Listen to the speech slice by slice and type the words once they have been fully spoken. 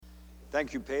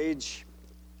Thank you, Paige,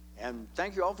 and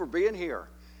thank you all for being here.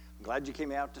 I'm glad you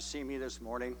came out to see me this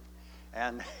morning.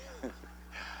 And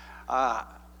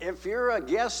if you're a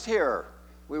guest here,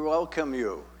 we welcome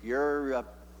you. You're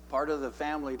part of the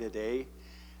family today.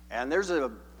 And there's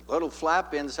a little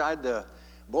flap inside the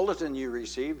bulletin you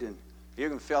received, and you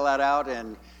can fill that out.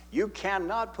 And you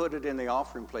cannot put it in the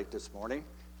offering plate this morning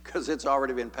because it's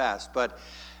already been passed. But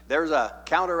there's a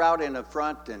counter out in the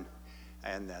front, and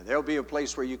there'll be a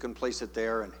place where you can place it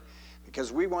there, and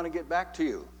because we want to get back to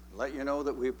you, let you know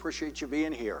that we appreciate you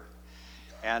being here.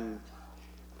 And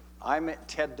I'm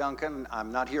Ted Duncan.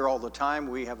 I'm not here all the time.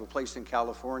 We have a place in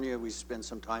California. We spend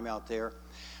some time out there,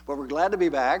 but we're glad to be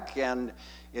back, and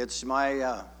it's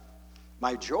my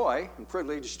joy and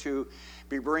privilege to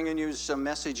be bringing you some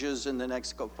messages in the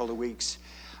next couple of weeks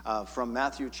from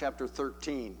Matthew chapter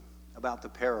 13 about the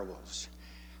parables.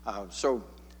 So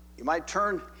you might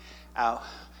turn.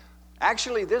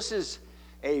 Actually, this is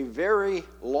a very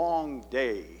long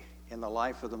day in the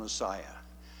life of the Messiah.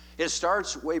 It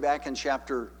starts way back in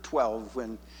chapter 12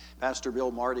 when Pastor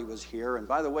Bill Marty was here. And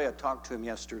by the way, I talked to him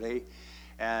yesterday,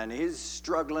 and he's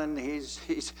struggling.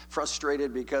 He's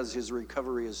frustrated because his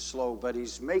recovery is slow, but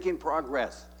he's making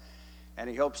progress. And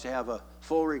he hopes to have a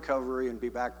full recovery and be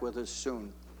back with us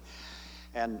soon.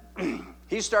 And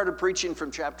he started preaching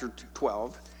from chapter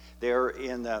 12. There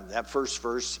in that first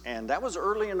verse, and that was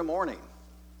early in the morning.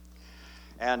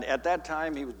 And at that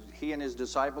time, he and his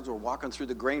disciples were walking through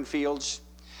the grain fields,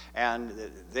 and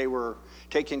they were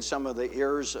taking some of the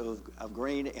ears of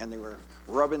grain, and they were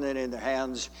rubbing it in their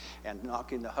hands and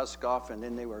knocking the husk off, and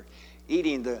then they were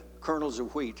eating the kernels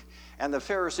of wheat. And the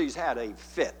Pharisees had a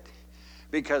fit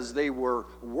because they were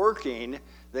working,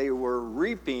 they were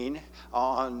reaping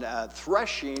on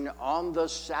threshing on the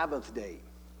Sabbath day.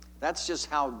 That's just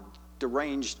how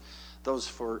deranged those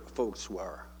folks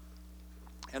were.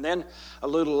 And then a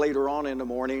little later on in the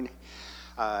morning,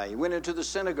 he went into the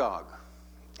synagogue.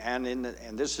 And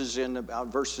this is in about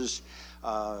verses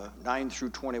 9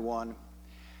 through 21.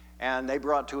 And they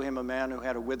brought to him a man who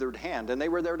had a withered hand. And they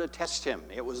were there to test him.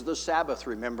 It was the Sabbath,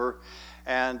 remember.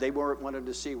 And they wanted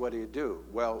to see what he'd do.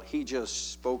 Well, he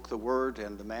just spoke the word,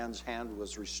 and the man's hand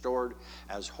was restored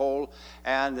as whole.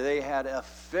 And they had a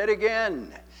fit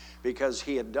again, because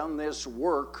he had done this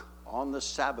work on the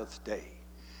Sabbath day.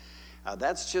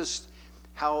 That's just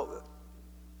how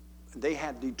they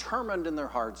had determined in their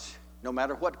hearts, no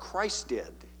matter what Christ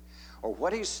did, or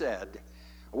what he said,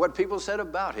 or what people said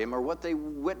about him, or what they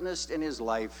witnessed in his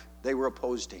life, they were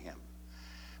opposed to him.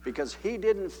 Because he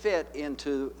didn't fit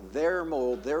into their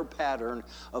mold, their pattern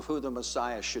of who the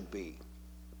Messiah should be.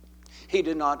 He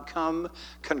did not come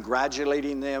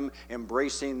congratulating them,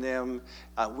 embracing them,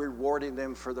 rewarding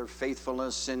them for their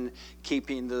faithfulness in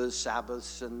keeping the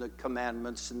Sabbaths and the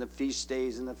commandments and the feast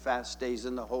days and the fast days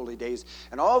and the holy days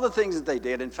and all the things that they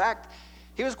did. In fact,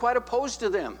 he was quite opposed to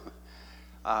them.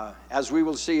 As we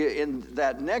will see in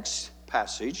that next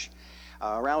passage,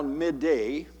 around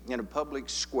midday in a public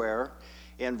square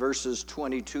in verses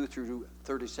 22 through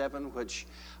 37, which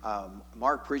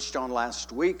Mark preached on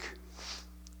last week.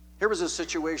 Here was a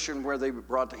situation where they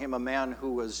brought to him a man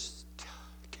who was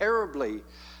terribly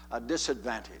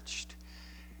disadvantaged.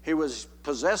 He was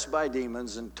possessed by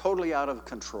demons and totally out of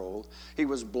control. He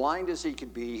was blind as he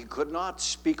could be. He could not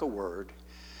speak a word.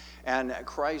 And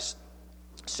Christ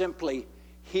simply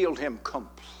healed him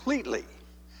completely.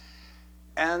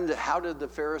 And how did the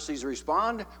Pharisees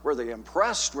respond? Were they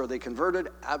impressed? Were they converted?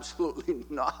 Absolutely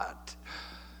not.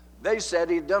 They said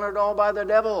he'd done it all by the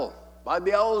devil, by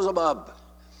Beelzebub.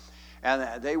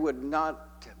 And they would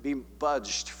not be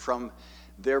budged from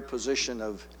their position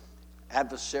of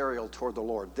adversarial toward the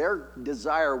Lord. Their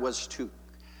desire was to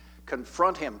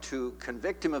confront him, to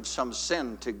convict him of some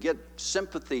sin, to get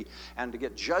sympathy and to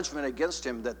get judgment against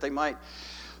him that they might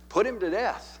put him to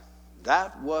death.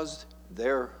 That was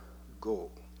their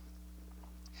goal.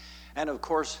 And of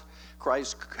course,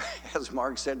 Christ, as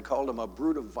Mark said, called them a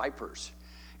brood of vipers.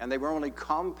 And they were only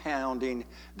compounding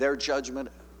their judgment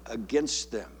against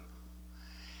them.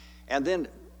 And then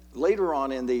later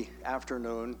on in the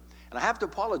afternoon, and I have to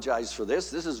apologize for this.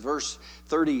 This is verse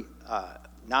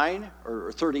 39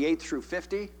 or 38 through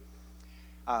 50.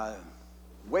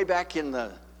 Way back in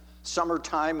the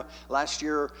summertime last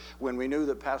year, when we knew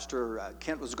that Pastor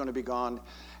Kent was going to be gone,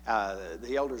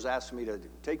 the elders asked me to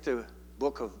take the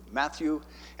book of Matthew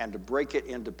and to break it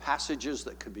into passages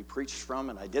that could be preached from,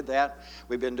 and I did that.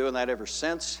 We've been doing that ever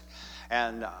since.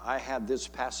 And I had this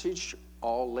passage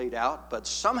all laid out, but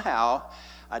somehow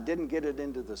I didn't get it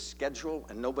into the schedule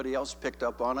and nobody else picked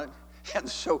up on it. And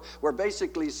so we're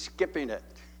basically skipping it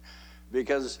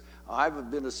because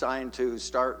I've been assigned to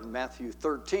start in Matthew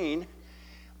 13,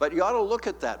 but you ought to look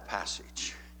at that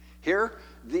passage. Here,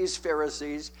 these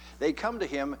Pharisees, they come to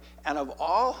him, and of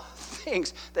all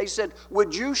things, they said,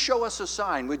 would you show us a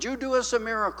sign? Would you do us a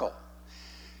miracle?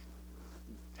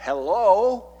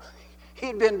 Hello?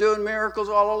 He'd been doing miracles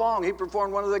all along. He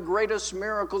performed one of the greatest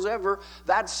miracles ever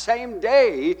that same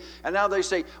day. And now they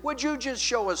say, would you just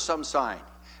show us some sign?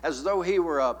 As though he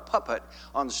were a puppet.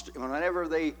 Whenever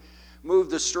they moved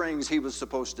the strings, he was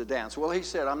supposed to dance. Well, he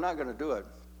said, I'm not going to do it.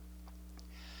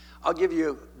 I'll give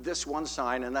you this one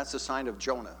sign, and that's the sign of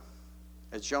Jonah.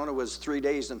 As Jonah was 3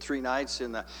 days and 3 nights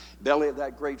in the belly of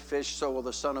that great fish, so will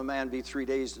the Son of Man be 3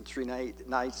 days and 3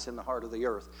 nights in the heart of the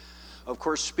earth. Of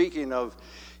course, speaking of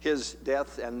his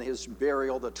death and his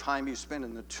burial, the time he spent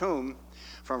in the tomb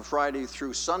from Friday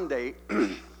through Sunday,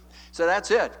 so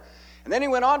that's it. And then he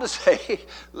went on to say,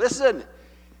 listen,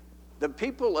 the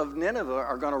people of Nineveh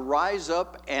are going to rise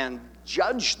up and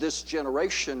judge this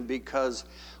generation, because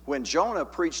when Jonah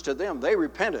preached to them, they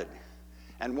repented.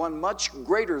 And one much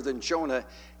greater than Jonah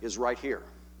is right here,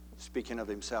 speaking of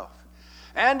himself.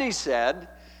 And he said,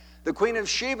 the Queen of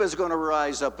Sheba is going to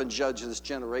rise up and judge this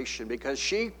generation, because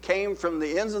she came from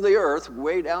the ends of the earth,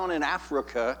 way down in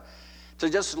Africa, to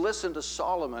just listen to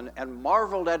Solomon and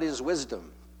marveled at his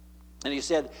wisdom. And he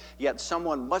said, yet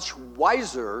someone much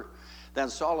wiser than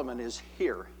Solomon is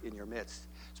here in your midst.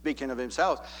 Speaking of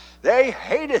himself, they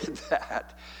hated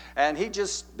that. And he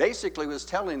just basically was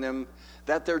telling them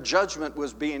that their judgment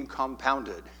was being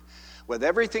compounded. With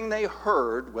everything they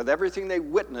heard, with everything they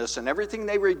witnessed, and everything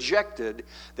they rejected,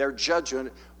 their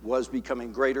judgment was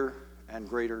becoming greater and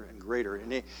greater and greater.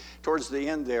 And towards the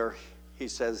end there, he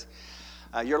says,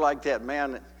 you're like that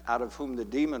man out of whom the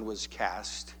demon was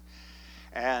cast.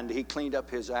 And he cleaned up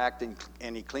his act,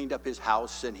 and he cleaned up his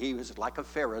house, and he was like a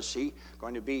Pharisee,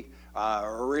 going to be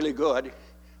really good.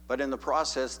 But in the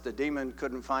process, the demon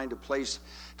couldn't find a place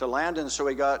to land, and so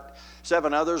he got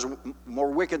 7 others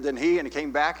more wicked than he, and he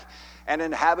came back and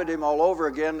inhabited him all over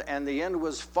again, and the end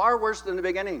was far worse than the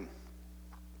beginning.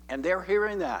 And they're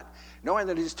hearing that, knowing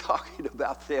that he's talking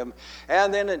about them.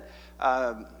 And then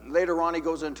later on, he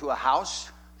goes into a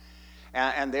house,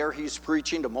 and there he's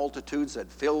preaching to multitudes that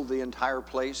filled the entire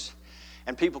place.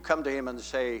 And people come to him and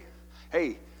say,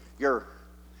 hey, your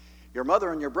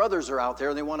mother and your brothers are out there,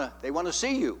 and they want to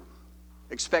see you,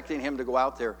 expecting him to go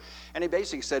out there. And he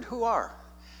basically said, who are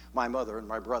my mother and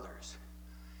my brothers?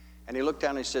 And he looked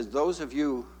down and he says, those of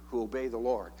you who obey the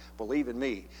Lord, believe in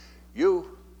me,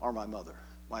 you are my mother,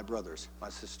 my brothers, my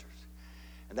sisters.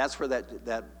 And that's where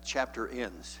that chapter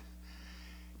ends.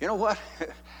 You know what?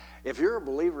 If you're a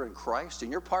believer in Christ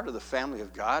and you're part of the family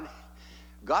of God,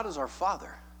 God is our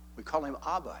Father. We call him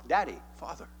Abba, Daddy,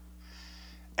 Father.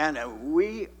 And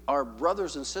we are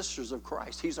brothers and sisters of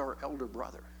Christ. He's our elder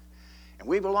brother. And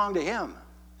we belong to him.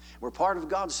 We're part of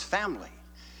God's family.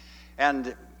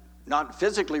 And not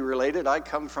physically related. I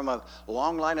come from a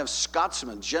long line of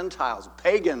Scotsmen, Gentiles,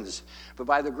 pagans. But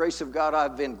by the grace of God,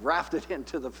 I've been grafted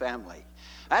into the family.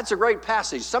 That's a great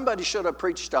passage. Somebody should have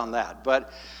preached on that.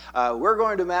 But we're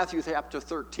going to Matthew chapter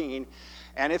 13.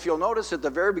 And if you'll notice at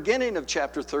the very beginning of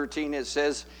chapter 13, it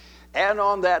says, and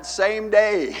on that same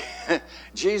day,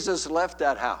 Jesus left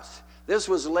that house. This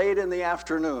was late in the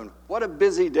afternoon. What a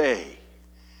busy day.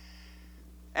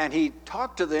 And he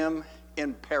talked to them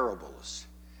in parables.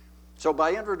 So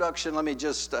by introduction, let me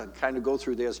just kind of go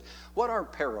through this. What are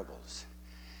parables?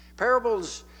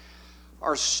 Parables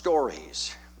are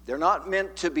stories. They're not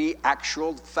meant to be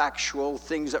actual, factual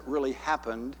things that really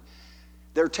happened.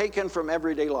 They're taken from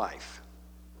everyday life.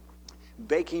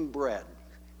 Baking bread,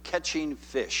 catching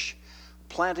fish,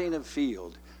 planting a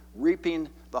field, reaping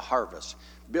the harvest,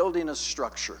 building a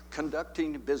structure,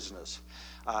 conducting business,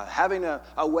 having a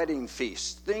wedding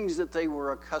feast, things that they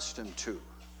were accustomed to.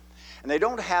 And they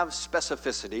don't have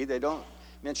specificity. They don't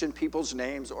mention people's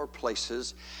names or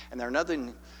places. And they're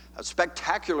nothing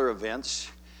spectacular events.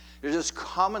 They're just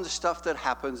common stuff that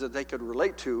happens that they could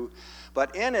relate to.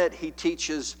 But in it, he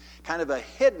teaches kind of a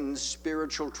hidden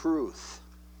spiritual truth.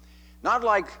 Not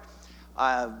like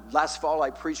last fall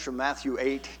I preached from Matthew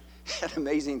 8, an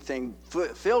amazing thing,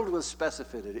 filled with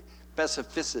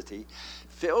specificity,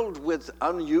 filled with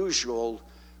unusual,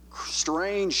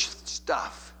 strange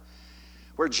stuff.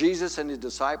 Where Jesus and his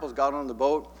disciples got on the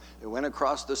boat, they went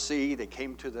across the sea, they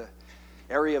came to the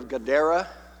area of Gadara,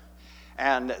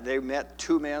 and they met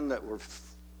 2 men that were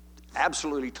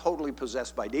absolutely, totally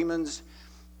possessed by demons.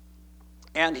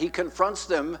 And he confronts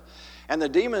them, and the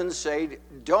demons say,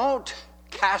 don't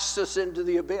cast us into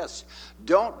the abyss.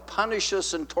 Don't punish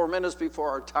us and torment us before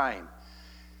our time.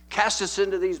 Cast us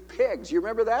into these pigs. You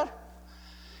remember that?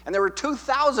 And there were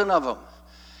 2,000 of them.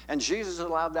 And Jesus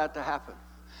allowed that to happen.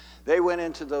 They went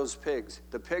into those pigs.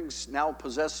 The pigs, now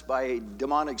possessed by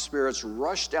demonic spirits,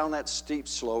 rushed down that steep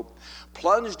slope,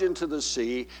 plunged into the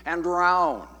sea, and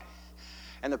drowned.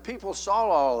 And the people saw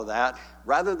all of that.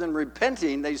 Rather than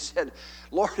repenting, they said,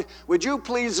 Lord, would you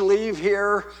please leave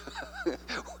here?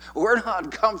 We're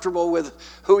not comfortable with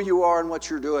who you are and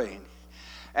what you're doing.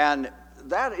 And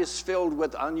that is filled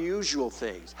with unusual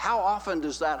things. How often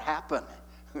does that happen?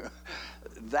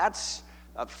 That's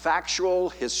factual,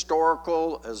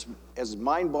 historical, as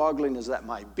mind-boggling as that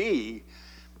might be,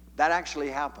 that actually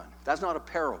happened. That's not a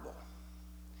parable.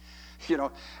 You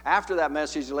know, after that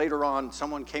message, later on,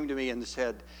 someone came to me and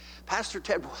said, Pastor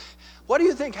Ted, what do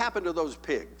you think happened to those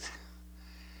pigs?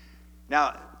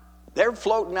 Now, they're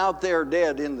floating out there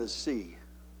dead in the sea.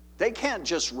 They can't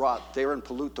just rot there and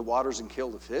pollute the waters and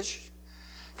kill the fish.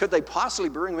 Could they possibly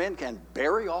bring them in and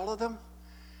bury all of them?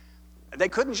 They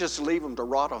couldn't just leave them to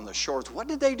rot on the shores. What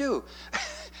did they do?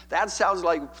 That sounds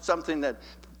like something that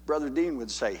Brother Dean would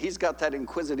say. He's got that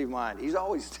inquisitive mind. He's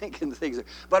always thinking things.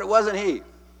 But it wasn't he.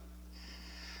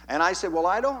 And I said, well,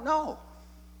 I don't know.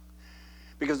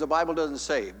 Because the Bible doesn't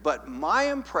say. But my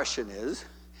impression is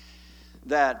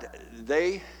that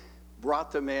they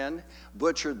brought them in,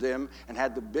 butchered them, and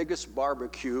had the biggest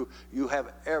barbecue you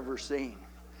have ever seen.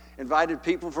 Invited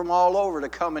people from all over to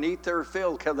come and eat their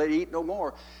fill because they'd eat no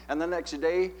more. And the next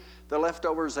day, the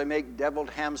leftovers, they make deviled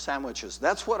ham sandwiches.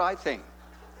 That's what I think.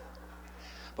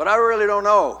 But I really don't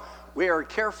know. We are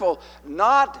careful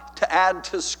not to add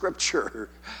to Scripture.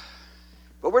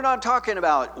 But we're not talking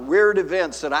about weird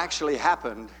events that actually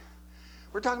happened.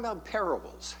 We're talking about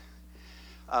parables,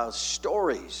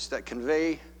 stories that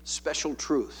convey special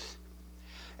truth.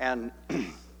 And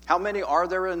how many are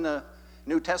there in the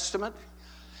New Testament?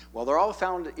 Well, they're all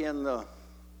found in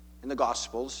the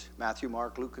Gospels, Matthew,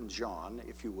 Mark, Luke, and John,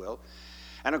 if you will.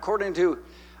 And according to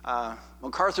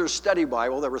MacArthur's Study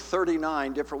Bible, there were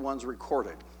 39 different ones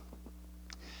recorded.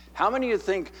 How many do you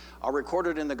think are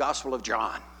recorded in the Gospel of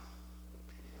John?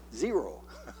 0.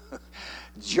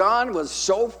 John was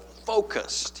so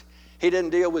focused. He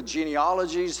didn't deal with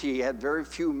genealogies. He had very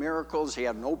few miracles. He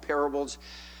had no parables.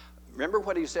 Remember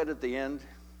what he said at the end?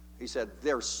 He said,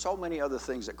 there are so many other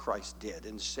things that Christ did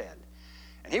and said.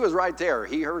 And he was right there.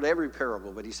 He heard every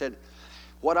parable. But he said,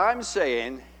 what I'm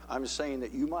saying that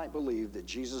you might believe that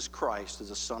Jesus Christ is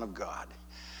the Son of God.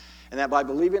 And that by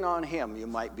believing on him, you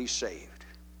might be saved.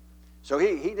 So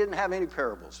he didn't have any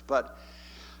parables. But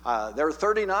there are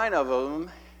 39 of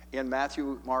them in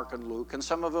Matthew, Mark, and Luke. And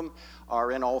some of them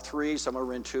are in all 3. Some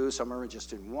are in 2. Some are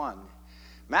just in 1.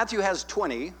 Matthew has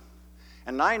 20.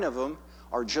 And 9 of them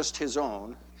are just his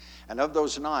own. And of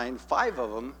those 9, 5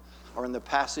 of them are in the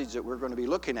passage that we're going to be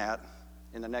looking at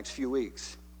in the next few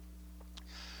weeks.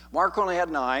 Mark only had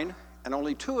 9, and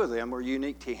only 2 of them were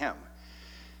unique to him.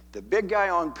 The big guy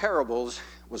on parables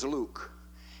was Luke.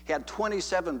 He had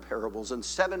 27 parables, and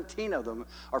 17 of them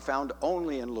are found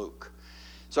only in Luke.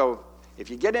 So if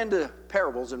you get into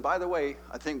parables, and by the way,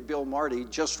 I think Bill Marty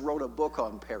just wrote a book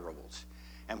on parables.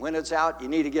 And when it's out, you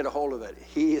need to get a hold of it.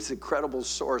 He is a credible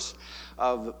source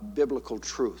of biblical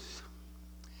truth.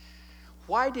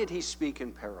 Why did he speak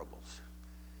in parables?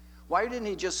 Why didn't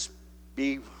he just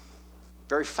be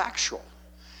very factual,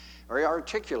 very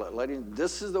articulate, letting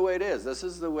this is the way it is. This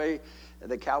is the way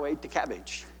the cow ate the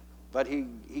cabbage. But he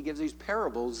gives these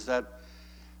parables that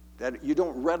you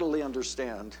don't readily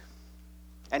understand.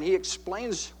 And he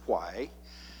explains why.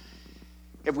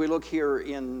 If we look here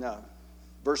in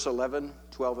verse 11,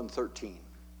 12, and 13.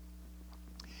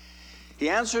 He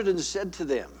answered and said to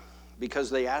them, because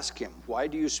they asked him, why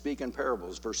do you speak in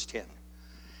parables? Verse 10.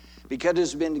 Because it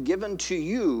has been given to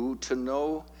you to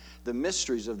know the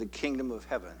mysteries of the kingdom of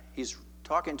heaven. He's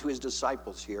talking to his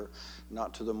disciples here,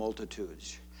 not to the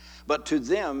multitudes. But to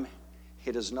them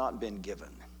it has not been given.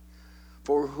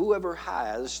 For whoever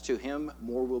has, to him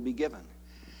more will be given,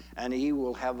 and he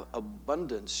will have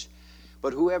abundance.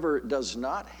 But whoever does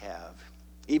not have,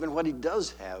 even what he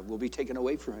does have will be taken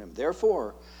away from him.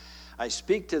 Therefore, I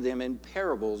speak to them in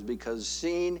parables, because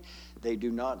seeing they do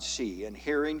not see, and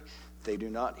hearing they do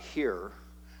not hear,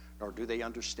 nor do they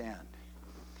understand.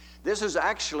 This is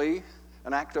actually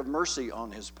an act of mercy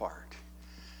on his part,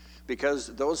 because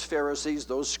those Pharisees,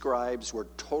 those scribes were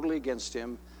totally against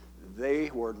him. They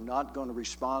were not going to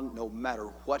respond no matter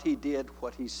what he did,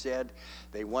 what he said.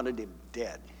 They wanted him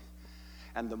dead.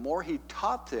 And the more he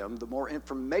taught them, the more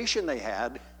information they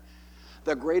had,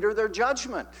 the greater their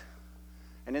judgment.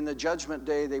 And in the judgment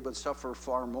day, they would suffer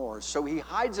far more. So he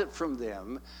hides it from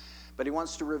them, but he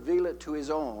wants to reveal it to his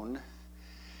own.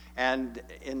 And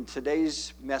in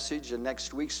today's message and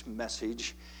next week's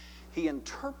message, he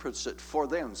interprets it for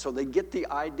them so they get the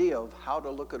idea of how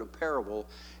to look at a parable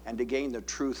and to gain the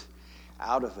truth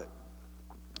out of it.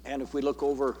 And if we look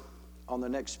over on the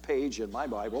next page in my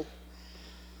Bible,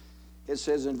 it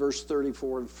says in verse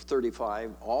 34 and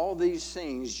 35, all these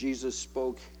things Jesus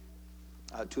spoke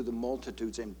to the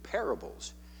multitudes in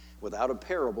parables. Without a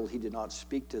parable, he did not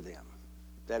speak to them,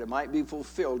 that it might be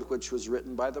fulfilled, which was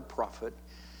written by the prophet,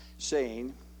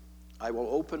 saying, I will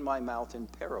open my mouth in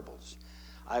parables.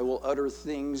 I will utter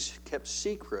things kept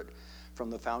secret from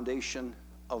the foundation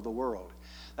of the world.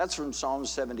 That's from Psalm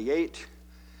 78.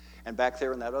 And back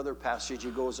there in that other passage, he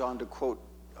goes on to quote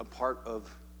a part of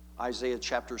Isaiah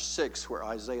chapter 6, where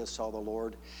Isaiah saw the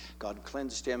Lord. God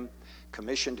cleansed him,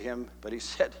 commissioned him, but he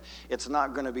said, it's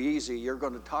not going to be easy. You're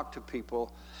going to talk to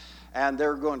people, and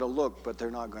they're going to look, but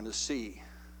they're not going to see.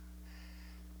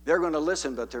 They're going to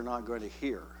listen, but they're not going to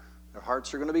hear. Their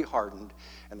hearts are going to be hardened,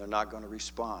 and they're not going to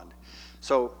respond.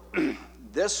 So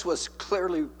this was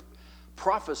clearly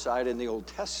prophesied in the Old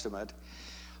Testament.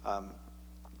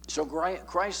 So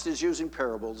Christ is using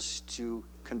parables to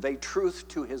convey truth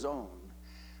to his own,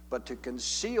 but to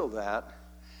conceal that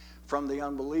from the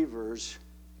unbelievers,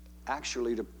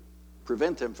 actually to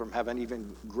prevent them from having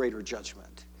even greater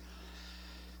judgment.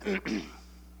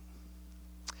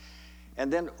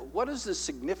 And then what is the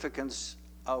significance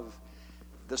of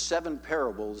the 7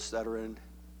 parables that are in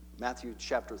Matthew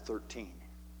chapter 13?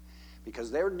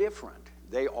 Because they're different.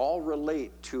 They all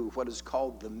relate to what is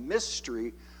called the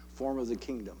mystery form of the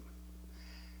kingdom.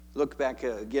 Look back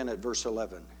again at verse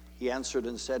 11. He answered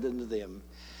and said unto them,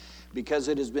 because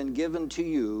it has been given to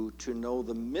you to know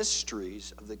the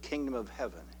mysteries of the kingdom of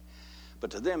heaven,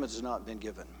 but to them it has not been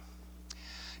given.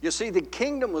 You see, the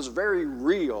kingdom was very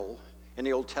real in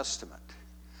the Old Testament,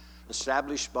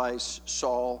 established by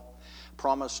Saul,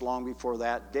 promised long before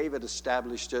that. David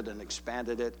established it and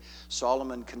expanded it.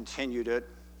 Solomon continued it.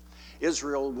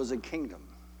 Israel was a kingdom.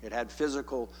 It had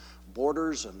physical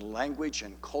borders and language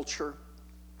and culture.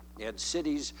 It had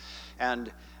cities,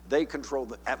 and they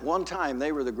controlled, at one time,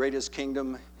 they were the greatest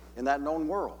kingdom in that known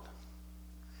world.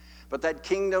 But that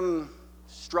kingdom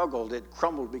struggled, it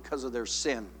crumbled because of their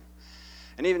sin.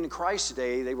 And even in Christ's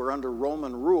day, they were under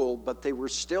Roman rule, but they were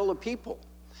still a people.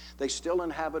 They still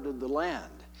inhabited the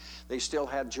land. They still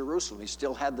had Jerusalem. They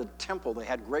still had the temple. They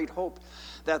had great hope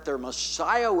that their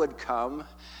Messiah would come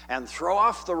and throw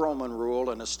off the Roman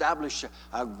rule and establish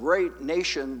a great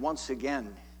nation once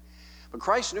again. But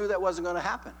Christ knew that wasn't going to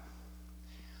happen.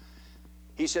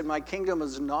 He said, my kingdom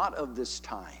is not of this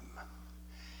time.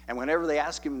 And whenever they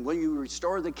asked him, will you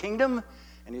restore the kingdom?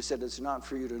 And he said, it's not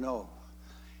for you to know.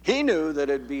 He knew that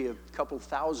it'd be a couple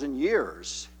thousand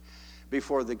years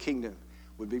before the kingdom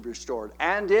would be restored.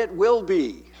 And it will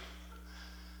be.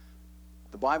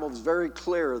 The Bible is very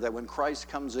clear that when Christ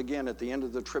comes again at the end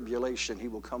of the tribulation, he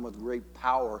will come with great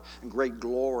power and great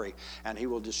glory, and he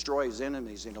will destroy his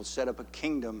enemies, and he'll set up a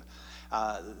kingdom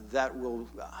that will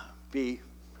be,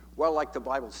 well, like the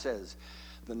Bible says,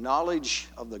 the knowledge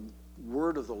of the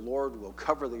word of the Lord will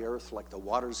cover the earth like the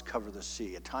waters cover the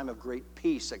sea. A time of great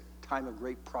peace, a time of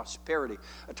great prosperity,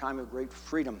 a time of great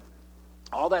freedom.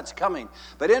 All that's coming.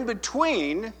 But in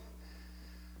between,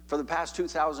 for the past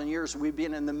 2,000 years, we've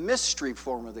been in the mystery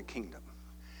form of the kingdom.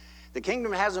 The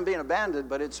kingdom hasn't been abandoned,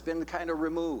 but it's been kind of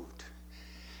removed.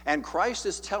 And Christ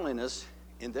is telling us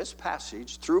in this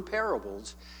passage, through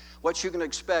parables, what you can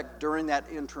expect during that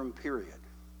interim period.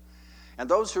 And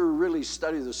those who really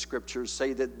study the scriptures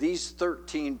say that these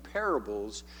 13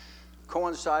 parables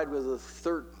coincide with the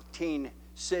 13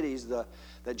 cities that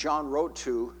John wrote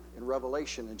to in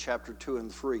Revelation in chapter 2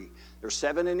 and 3. There's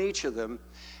 7 in each of them.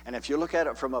 And if you look at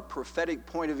it from a prophetic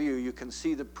point of view, you can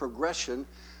see the progression,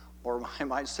 or I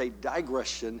might say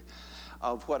digression,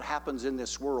 of what happens in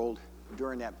this world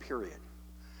during that period.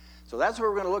 So that's what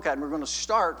we're going to look at. And we're going to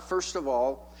start, first of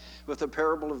all, with the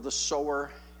parable of the sower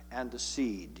and the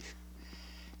seed.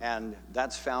 And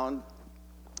that's found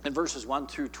in verses 1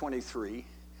 through 23.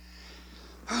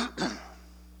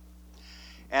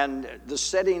 And the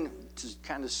setting, to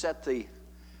kind of set the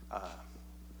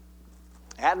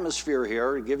atmosphere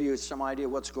here, to give you some idea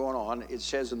what's going on, it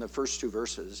says in the first 2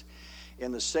 verses,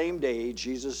 in the same day,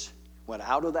 Jesus went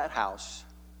out of that house,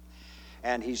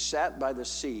 and he sat by the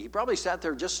sea. He probably sat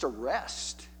there just to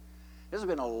rest. This has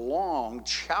been a long,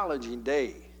 challenging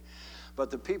day, but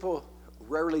the people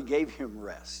rarely gave him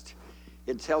rest.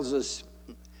 It tells us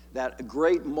that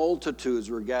great multitudes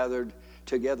were gathered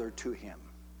together to him.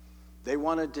 They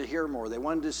wanted to hear more. They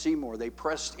wanted to see more. They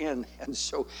pressed in. And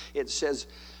so it says,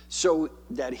 so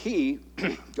that he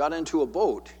got into a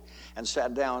boat and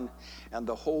sat down, and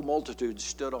the whole multitude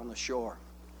stood on the shore.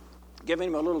 Giving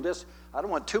him a little I don't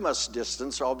want too much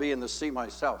distance, I'll be in the sea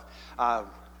myself.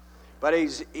 But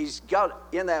he's got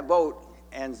in that boat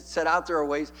and set out there a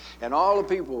ways, and all the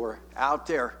people were out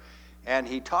there, and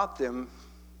he taught them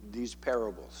these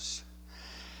parables.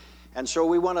 And so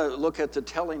we want to look at the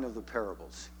telling of the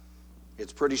parables.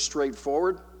 It's pretty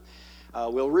straightforward.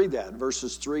 We'll read that,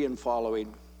 verses 3 and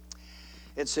following.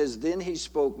 It says, "Then he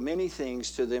spoke many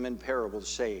things to them in parables,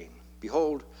 saying,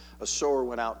 Behold, a sower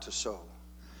went out to sow.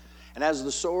 And as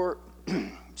the sower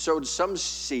sowed, some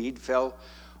seed fell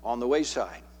on the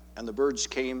wayside, and the birds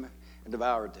came and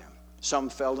devoured them. Some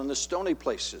fell in the stony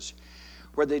places,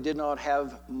 where they did not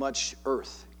have much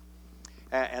earth.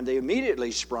 And they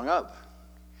immediately sprung up,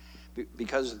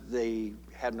 because they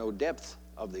had no depth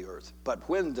of the earth. But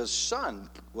when the sun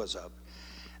was up,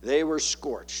 they were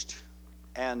scorched.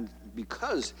 And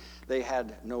because they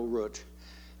had no root,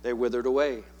 they withered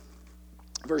away."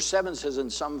 Verse 7 says,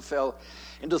 "And some fell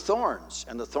into thorns,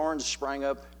 and the thorns sprang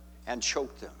up and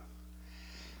choked them."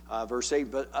 Verse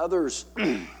 8, "But others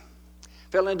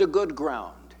fell into good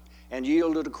ground and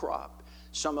yielded a crop,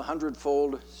 some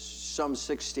 100-fold, some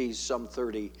 60, some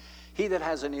 30. He that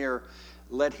has an ear,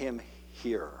 let him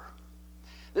hear."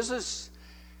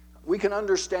 We can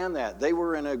understand that. They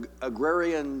were in an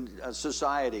agrarian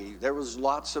society. There was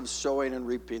lots of sowing and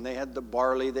reaping. They had the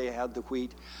barley, they had the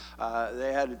wheat,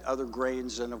 they had other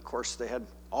grains, and of course they had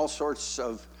all sorts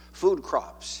of food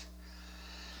crops.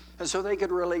 And so they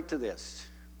could relate to this.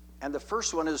 And the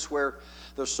first one is where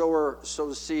the sower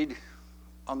sows seed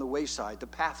on the wayside, the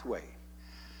pathway.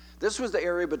 This was the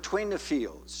area between the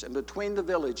fields and between the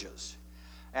villages.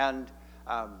 And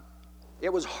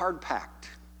it was hard-packed.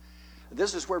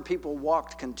 This is where people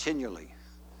walked continually.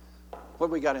 What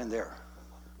do we got in there?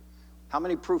 How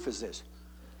many proof is this?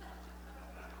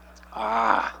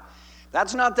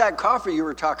 That's not that coffee you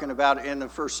were talking about in the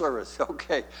first service.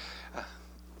 Okay.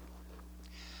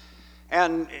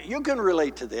 And you can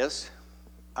relate to this.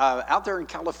 Out there in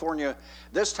California,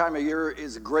 this time of year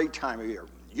is a great time of year.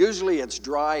 Usually it's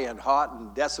dry and hot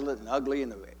and desolate and ugly,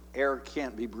 and the air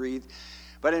can't be breathed.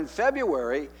 But in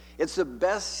February, it's the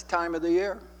best time of the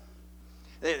year.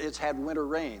 It's had winter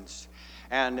rains,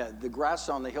 and the grass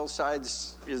on the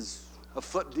hillsides is a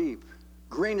foot deep,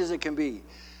 green as it can be.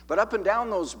 But up and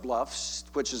down those bluffs,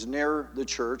 which is near the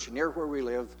church, near where we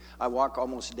live, I walk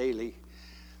almost daily,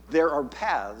 there are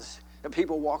paths that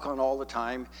people walk on all the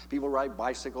time. People ride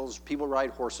bicycles, people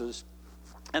ride horses.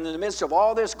 And in the midst of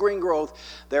all this green growth,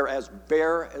 they're as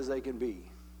bare as they can be.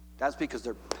 That's because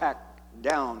they're packed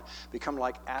down, become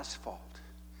like asphalt.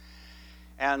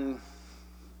 And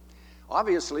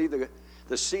obviously,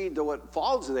 the seed, though it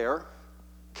falls there,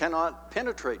 cannot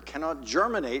penetrate, cannot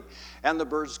germinate, and the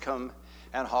birds come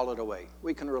and haul it away.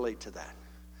 We can relate to that.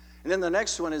 And then the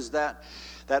next one is that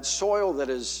soil that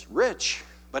is rich,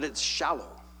 but it's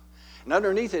shallow. And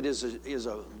underneath it is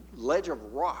a ledge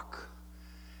of rock.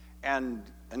 And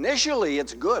initially,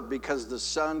 it's good because the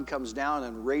sun comes down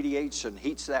and radiates and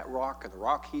heats that rock, and the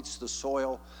rock heats the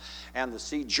soil, and the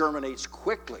seed germinates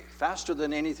quickly, faster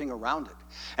than anything around it.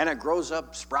 And it grows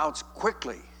up, sprouts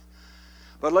quickly.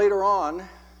 But later on,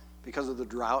 because of the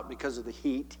drought, because of the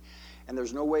heat, and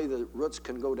there's no way the roots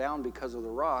can go down because of the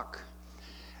rock,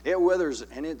 it withers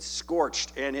and it's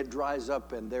scorched and it dries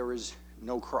up and there is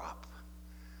no crop.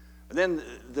 And then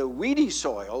the weedy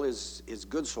soil is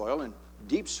good soil and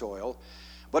deep soil,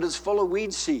 but it's full of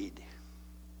weed seed.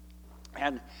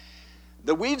 And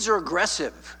the weeds are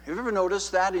aggressive. Have you ever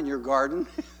noticed that in your garden?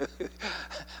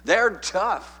 They're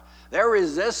tough. They're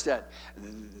resistant.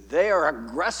 They are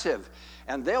aggressive.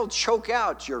 And they'll choke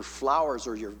out your flowers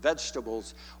or your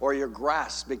vegetables or your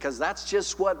grass because that's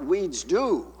just what weeds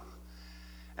do.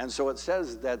 And so it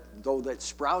says that though that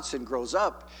sprouts and grows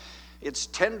up, it's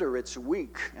tender, it's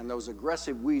weak, and those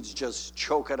aggressive weeds just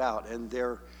choke it out, and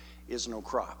there is no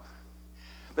crop.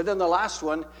 But then the last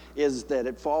one is that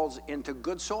it falls into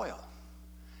good soil.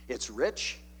 It's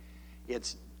rich,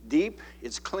 it's deep,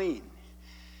 it's clean.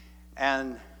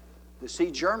 And the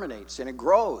seed germinates, and it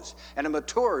grows, and it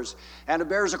matures, and it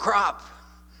bears a crop.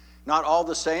 Not all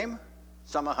the same,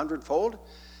 some 100-fold,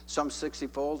 some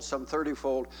 60-fold, some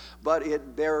 30-fold, but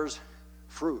it bears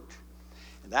fruit.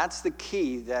 And that's the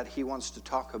key that he wants to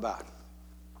talk about.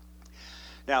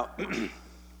 Now,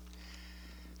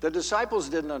 the disciples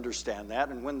didn't understand that,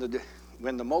 and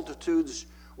when the multitudes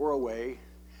were away,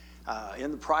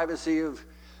 in the privacy of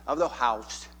the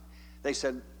house, they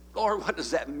said, "Lord, what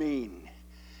does that mean?"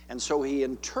 And so he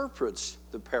interprets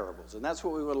the parables, and that's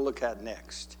what we want to look at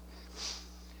next.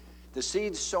 The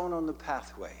seed sown on the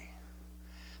pathway.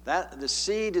 The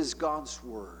seed is God's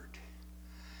word.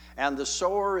 And the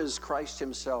sower is Christ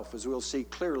himself, as we'll see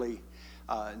clearly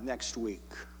next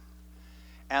week.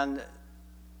 And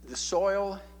the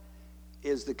soil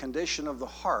is the condition of the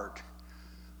heart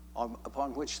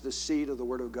upon which the seed of the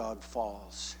Word of God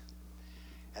falls.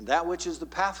 And that which is the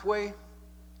pathway,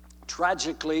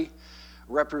 tragically,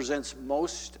 represents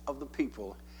most of the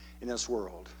people in this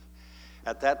world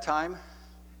at that time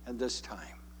and this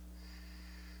time.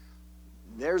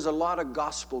 There's a lot of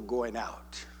gospel going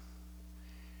out.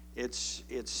 It's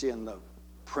in the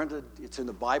printed, it's in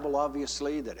the Bible,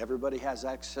 obviously, that everybody has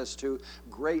access to.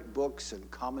 Great books and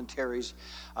commentaries.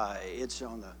 It's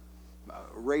on the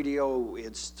radio,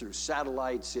 it's through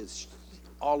satellites, it's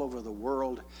all over the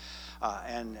world.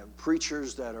 And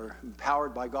preachers that are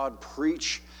empowered by God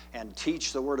preach and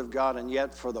teach the Word of God, and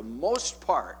yet for the most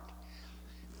part,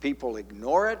 people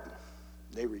ignore it,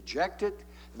 they reject it,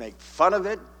 make fun of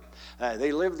it.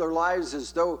 They live their lives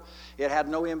as though it had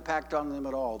no impact on them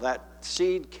at all. That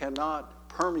seed cannot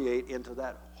permeate into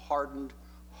that hardened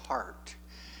heart.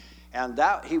 And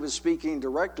that he was speaking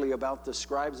directly about the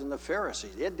scribes and the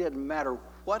Pharisees. It didn't matter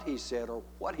what he said or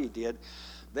what he did,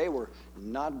 they were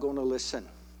not going to listen.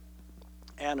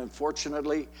 And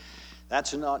unfortunately,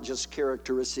 that's not just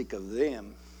characteristic of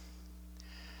them.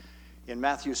 In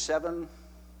Matthew 7,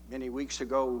 many weeks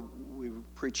ago, we were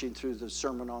preaching through the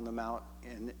Sermon on the Mount,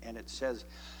 and it says,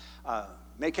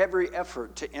 make every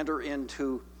effort to enter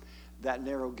into that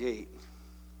narrow gate.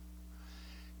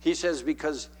 He says,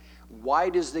 because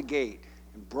wide is the gate,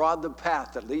 and broad the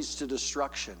path that leads to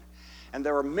destruction, and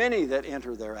there are many that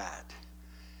enter thereat.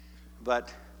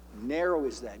 But narrow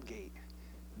is that gate.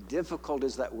 Difficult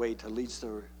is that way to lead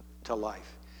to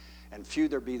life, and few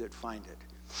there be that find it.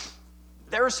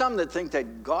 There are some that think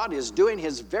that God is doing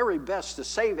his very best to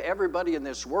save everybody in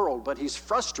this world, but he's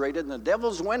frustrated and the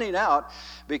devil's winning out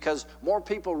because more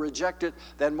people reject it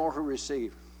than more who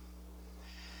receive.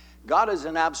 God is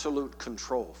in absolute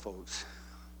control, folks.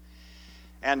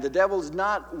 And the devil's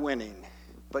not winning.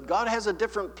 But God has a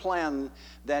different plan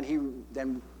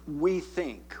than we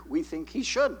think. We think he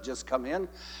should just come in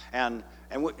and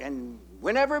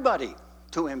win everybody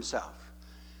to himself.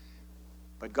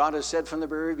 But God has said from the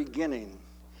very beginning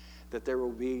that there will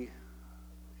be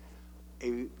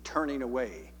a turning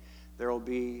away. There will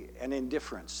be an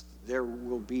indifference. There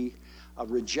will be a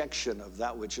rejection of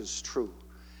that which is true.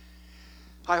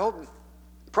 I hope,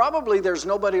 probably there's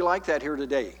nobody like that here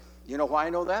today. You know why I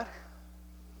know that?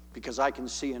 Because I can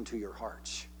see into your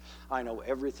hearts. I know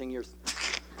everything you're...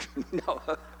 No.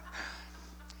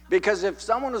 Because if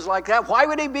someone was like that, why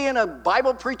would he be in a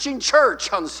Bible-preaching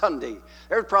church on Sunday?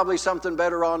 There's probably something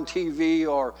better on TV,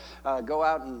 or go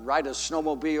out and ride a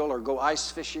snowmobile, or go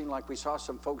ice fishing like we saw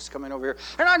some folks coming over here.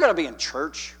 They're not going to be in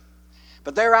church.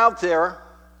 But they're out there.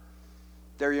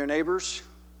 They're your neighbors.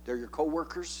 They're your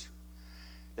co-workers.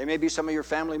 They may be some of your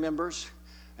family members.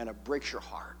 And it breaks your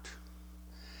heart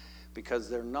because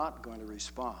they're not going to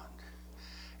respond.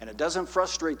 And it doesn't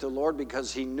frustrate the Lord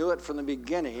because he knew it from the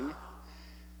beginning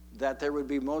that there would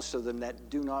be most of them that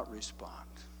do not respond.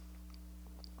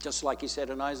 Just like he said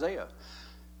in Isaiah.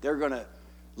 They're going to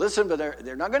listen, but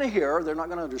they're not going to hear. They're not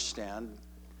going to understand.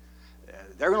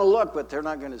 They're going to look, but they're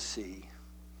not going to see.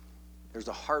 There's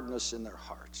a hardness in their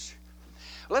hearts.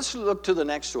 Let's look to the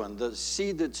next one, the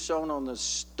seed that's sown on the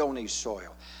stony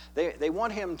soil. They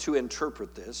want him to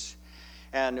interpret this,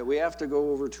 and we have to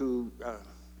go over to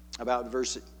about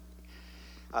verse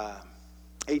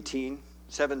 18,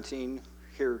 17.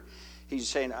 Here he's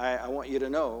saying, I want you to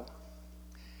know,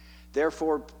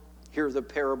 therefore, hear the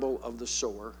parable of the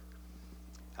sower.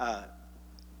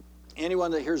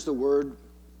 Anyone that hears the word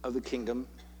of the kingdom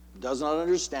does not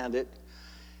understand it,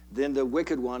 then the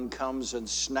wicked one comes and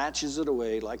snatches it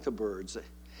away like the birds,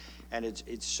 and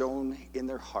it's sown in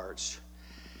their hearts.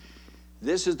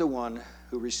 This is the one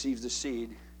who receives the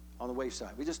seed on the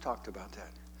wayside. We just talked about that.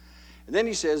 And then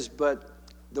he says, but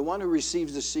the one who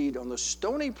receives the seed on the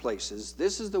stony places,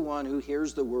 this is the one who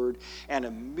hears the word and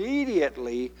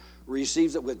immediately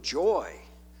receives it with joy.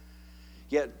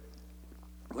 Yet,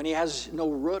 when he has no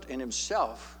root in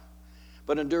himself,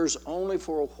 but endures only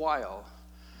for a while,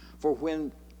 for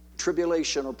when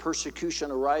tribulation or persecution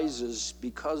arises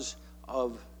because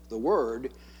of the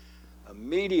word,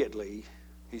 immediately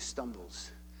he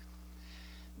stumbles.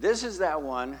 This is that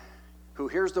one who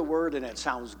hears the word and it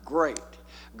sounds great.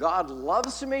 God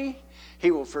loves me. He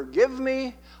will forgive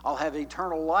me. I'll have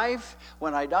eternal life.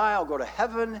 When I die, I'll go to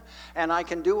heaven, and I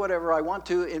can do whatever I want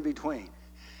to in between.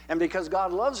 And because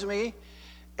God loves me,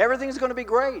 everything's going to be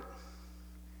great.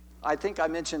 I think I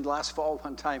mentioned last fall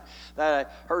one time that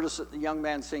I heard a young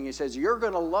man sing. He says, you're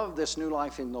going to love this new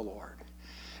life in the Lord.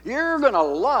 You're going to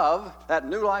love that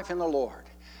new life in the Lord.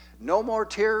 No more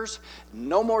tears,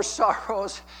 no more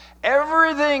sorrows.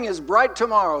 Everything is bright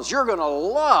tomorrows. You're going to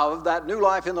love that new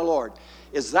life in the Lord.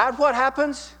 Is that what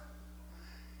happens?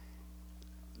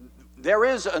 There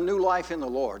is a new life in the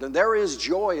Lord, and there is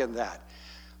joy in that.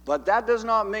 But that does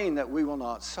not mean that we will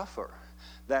not suffer,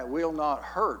 that we'll not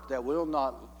hurt, that we'll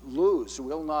not lose,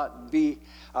 we'll not be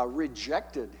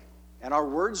rejected, and our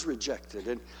words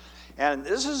rejected. And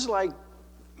this is like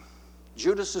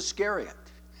Judas Iscariot.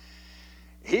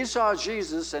 He saw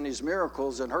Jesus and his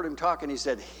miracles and heard him talk, and he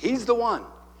said, he's the one.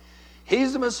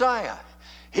 He's the Messiah.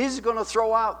 He's going to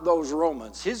throw out those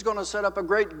Romans. He's going to set up a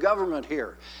great government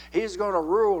here. He's going to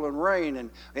rule and reign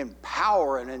in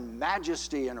power and in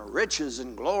majesty and riches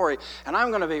and glory. And I'm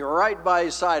going to be right by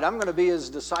his side. I'm going to be his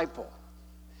disciple.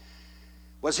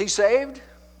 Was he saved?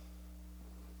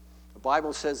 The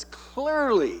Bible says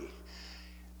clearly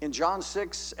in John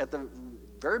 6, at the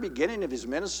very beginning of his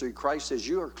ministry, Christ says,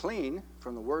 you are clean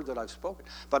from the word that I've spoken,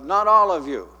 but not all of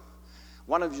you.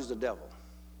 One of you is the devil.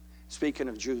 Speaking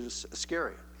of Judas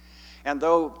Iscariot. And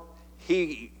though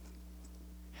he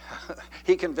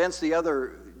convinced the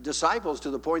other disciples to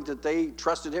the point that they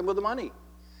trusted him with the money.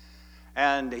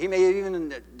 And he may have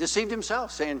even deceived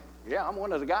himself, saying, yeah, I'm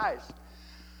one of the guys.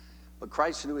 But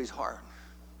Christ knew his heart.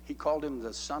 He called him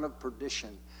the son of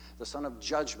perdition, the son of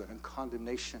judgment and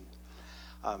condemnation.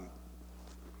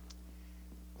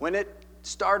 When it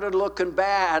started looking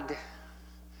bad,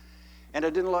 and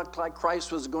it didn't look like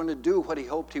Christ was going to do what he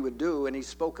hoped he would do, and he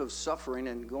spoke of suffering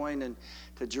and going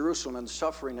to Jerusalem and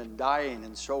suffering and dying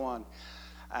and so on.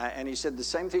 And he said, the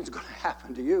same thing's going to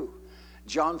happen to you.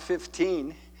 John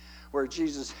 15, where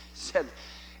Jesus said,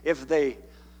 if they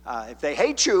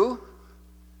hate you,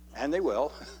 and they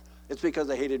will, it's because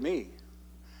they hated me.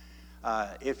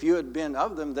 If you had been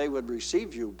of them, they would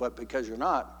receive you, but because you're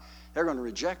not, they're going to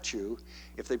reject you.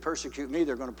 If they persecute me,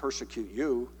 they're going to persecute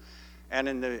you. And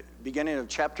in the beginning of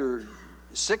chapter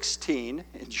 16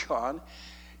 in John,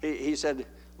 he said,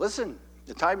 listen,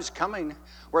 the time's coming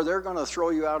where they're going to throw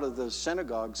you out of the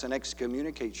synagogues and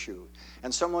excommunicate you.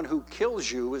 And someone who kills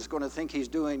you is going to think he's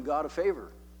doing God a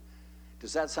favor.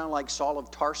 Does that sound like Saul of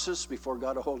Tarsus before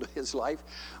God a hold of his life?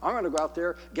 I'm going to go out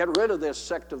there, get rid of this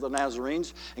sect of the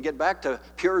Nazarenes, and get back to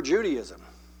pure Judaism.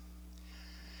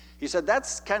 He said,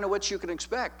 that's kind of what you can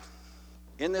expect.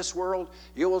 In this world,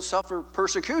 you will suffer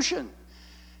persecution.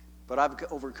 But I've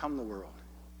overcome the world.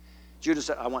 Judas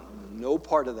said, I want no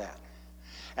part of that.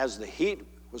 As the heat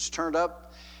was turned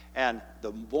up and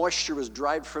the moisture was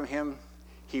dried from him,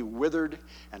 he withered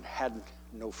and had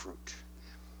no fruit.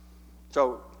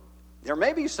 So there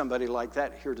may be somebody like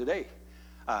that here today.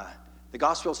 The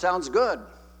gospel sounds good.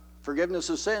 Forgiveness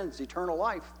of sins, eternal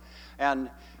life. And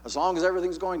as long as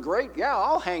everything's going great, yeah,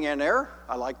 I'll hang in there.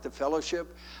 I like the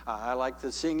fellowship. I like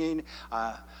the singing.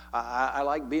 I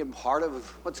like being part of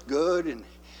what's good. And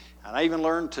I even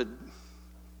learned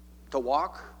to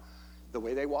walk the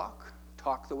way they walk,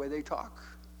 talk the way they talk.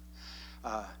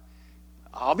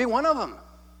 I'll be one of them.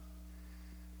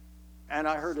 And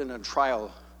I heard in a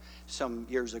trial some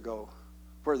years ago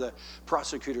where the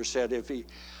prosecutor said if he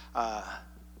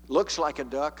looks like a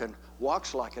duck and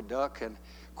walks like a duck and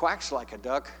quacks like a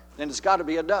duck, then it's got to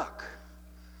be a duck.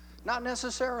 Not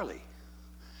necessarily.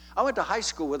 I went to high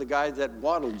school with a guy that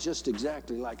waddled just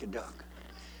exactly like a duck.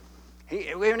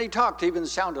 When he talked, he even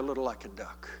sounded a little like a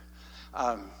duck.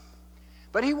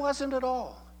 But he wasn't at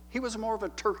all. He was more of a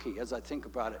turkey, as I think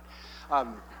about it.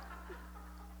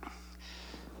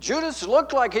 Judas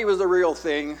looked like he was the real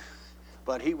thing,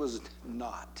 but he was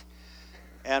not.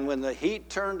 And when the heat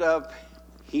turned up,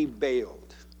 he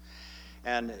bailed.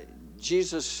 And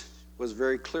Jesus was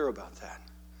very clear about that.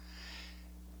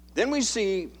 Then we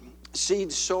see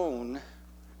seed sown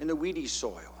in the weedy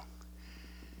soil.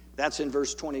 That's in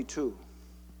verse 22.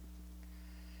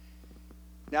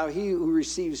 Now he who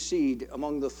receives seed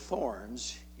among the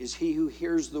thorns is he who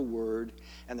hears the word,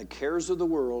 and the cares of the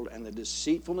world and the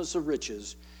deceitfulness of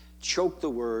riches choke the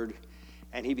word,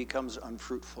 and he becomes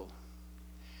unfruitful.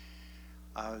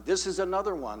 This is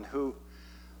another one who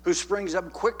springs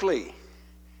up quickly,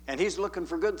 and he's looking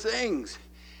for good things,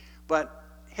 but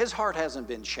his heart hasn't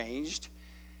been changed.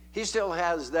 He still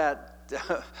has that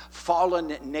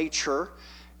fallen nature,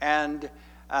 and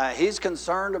he's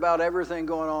concerned about everything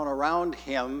going on around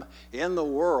him in the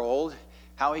world,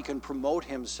 how he can promote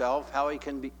himself, how he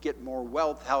can get more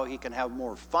wealth, how he can have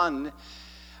more fun,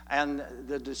 and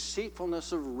the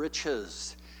deceitfulness of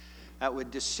riches that would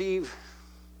deceive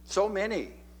so many.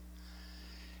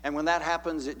 And when that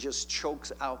happens, it just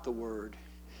chokes out the word,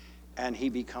 and he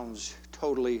becomes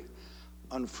totally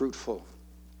unfruitful.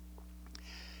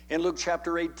 In Luke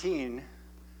chapter 18,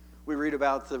 we read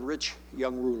about the rich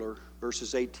young ruler,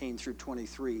 verses 18 through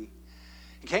 23.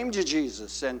 He came to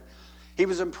Jesus, and he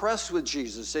was impressed with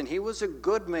Jesus, and he was a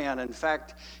good man. In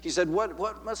fact, he said,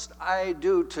 what must I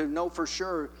do to know for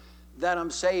sure that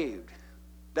I'm saved,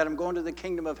 that I'm going to the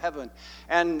kingdom of heaven?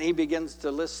 And he begins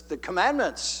to list the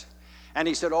commandments. And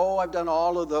he said, oh, I've done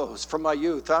all of those from my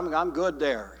youth. I'm good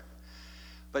there.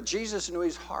 But Jesus knew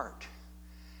his heart,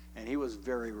 and he was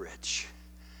very rich.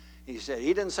 He said, he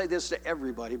didn't say this to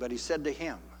everybody, but he said to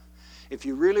him, if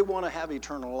you really want to have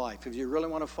eternal life, if you really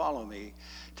want to follow me,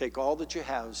 take all that you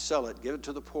have, sell it, give it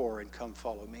to the poor, and come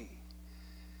follow me.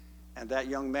 And that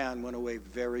young man went away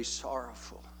very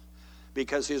sorrowful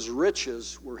because his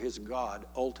riches were his God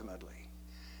ultimately.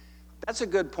 That's a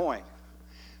good point.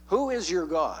 Who is your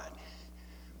God?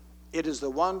 It is the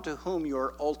one to whom you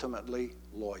are ultimately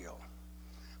loyal.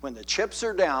 When the chips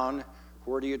are down,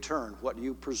 where do you turn? What do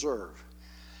you preserve?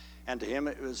 And to him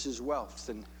it was his wealth.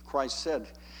 And Christ said,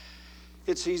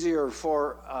 it's easier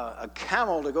for a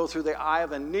camel to go through the eye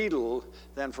of a needle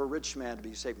than for a rich man to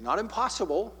be saved. Not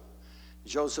impossible.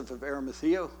 Joseph of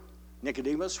Arimathea,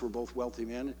 Nicodemus were both wealthy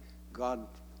men. God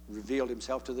revealed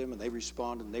himself to them, and they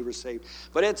responded, and they were saved.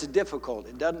 But it's difficult.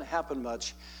 It doesn't happen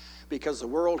much because the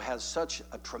world has such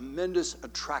a tremendous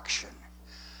attraction.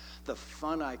 The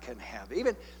fun I can have.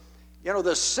 Even,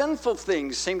 the sinful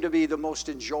things seem to be the most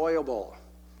enjoyable.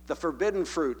 The forbidden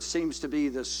fruit seems to be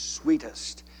the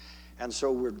sweetest. And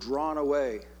so we're drawn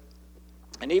away.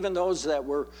 And even those that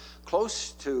were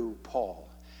close to Paul,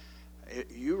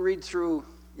 you read through,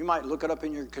 you might look it up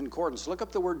in your concordance. Look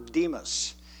up the word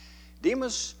Demas.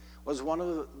 Demas was one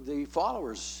of the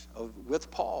followers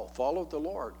with Paul, followed the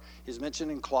Lord. He's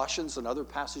mentioned in Colossians and other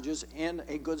passages in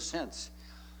a good sense.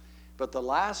 But the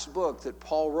last book that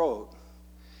Paul wrote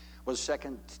was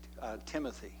 2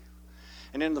 Timothy.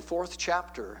 And in the 4th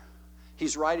chapter,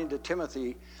 he's writing to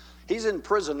Timothy. He's in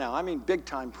prison now. I mean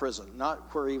big-time prison,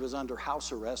 not where he was under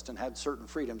house arrest and had certain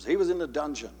freedoms. He was in a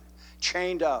dungeon,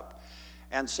 chained up,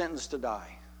 and sentenced to die.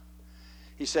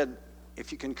 He said,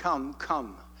 if you can come.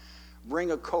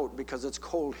 Bring a coat because it's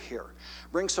cold here.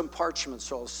 Bring some parchment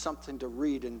so something to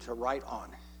read and to write on.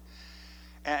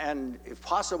 And if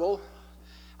possible,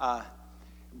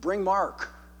 bring Mark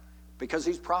because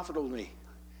he's profitable to me.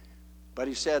 But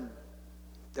he said,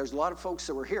 there's a lot of folks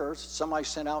that were here. Some I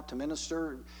sent out to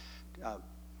minister.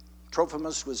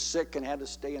 Trophimus was sick and had to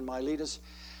stay in Miletus.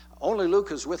 Only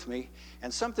Luke is with me.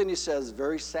 And something he says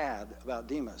very sad about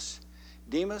Demas.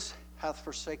 Demas hath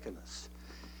forsaken us,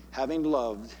 having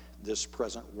loved this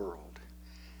present world.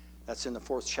 That's in the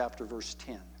 4th chapter, verse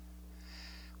 10.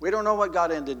 We don't know what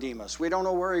got into Demas. We don't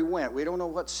know where he went. We don't know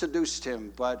what seduced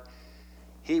him. But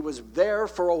he was there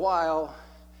for a while,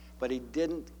 but he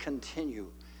didn't continue.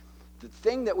 The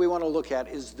thing that we want to look at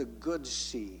is the good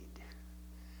seed.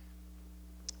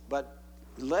 But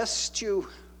lest you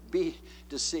be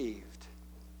deceived,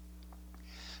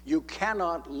 you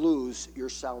cannot lose your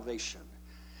salvation.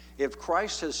 If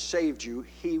Christ has saved you,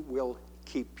 he will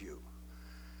keep you.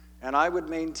 And I would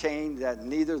maintain that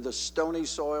neither the stony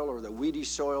soil or the weedy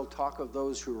soil talk of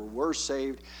those who were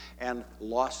saved and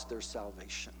lost their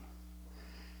salvation.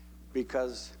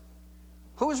 Because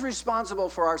who is responsible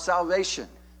for our salvation?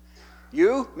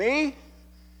 You? Me?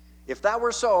 If that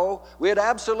were so, we'd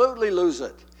absolutely lose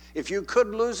it. If you could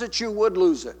lose it, you would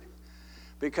lose it.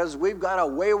 Because we've got a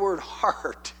wayward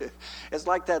heart. It's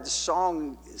like that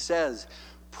song says,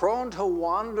 prone to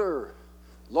wander.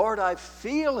 Lord, I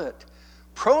feel it.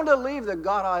 Prone to leave the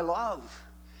God I love.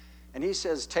 And he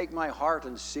says, take my heart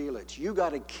and seal it. You got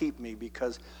to keep me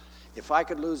because if I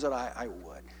could lose it, I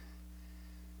would.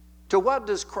 To what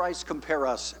does Christ compare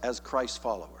us as Christ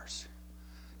followers?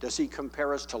 Does he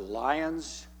compare us to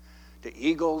lions, to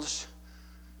eagles,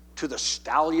 to the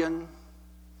stallion,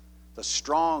 the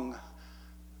strong,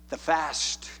 the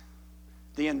fast,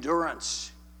 the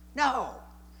endurance? No.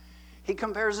 He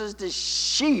compares us to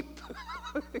sheep.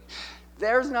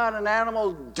 There's not an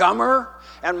animal dumber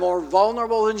and more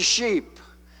vulnerable than sheep.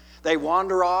 They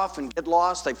wander off and get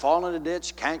lost. They fall in a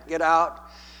ditch, can't get out.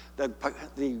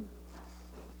 The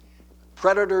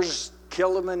predators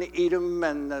kill them and eat them,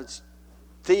 and the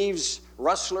thieves,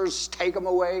 rustlers take them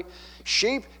away.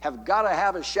 Sheep have got to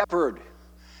have a shepherd.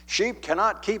 Sheep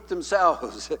cannot keep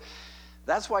themselves.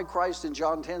 That's why Christ in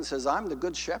John 10 says, I'm the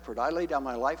good shepherd. I lay down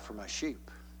my life for my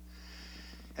sheep.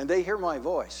 And they hear my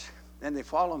voice, and they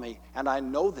follow me, and I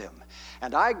know them.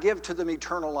 And I give to them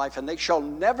eternal life, and they shall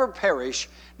never perish,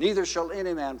 neither shall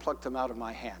any man pluck them out of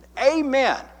my hand.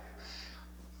 Amen.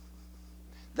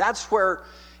 That's where,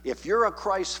 if you're a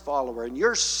Christ follower and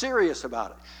you're serious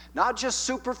about it, not just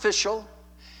superficial,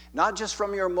 not just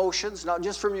from your emotions, not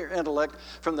just from your intellect,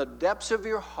 from the depths of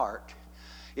your heart,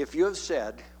 if you have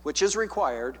said, which is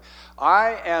required,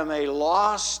 I am a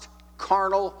lost,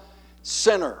 carnal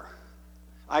sinner.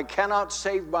 I cannot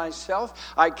save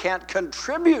myself. I can't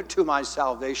contribute to my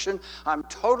salvation. I'm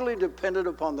totally dependent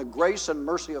upon the grace and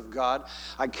mercy of God.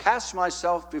 I cast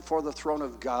myself before the throne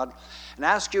of God and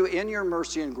ask you in your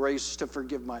mercy and grace to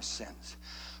forgive my sins,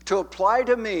 to apply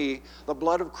to me the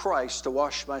blood of Christ to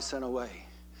wash my sin away,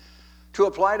 to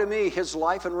apply to me his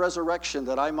life and resurrection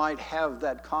that I might have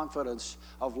that confidence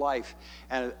of life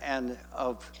and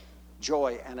of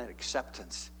joy and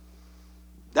acceptance.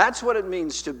 That's what it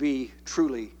means to be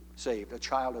truly saved, a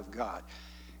child of God.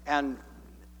 And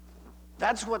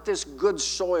that's what this good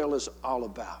soil is all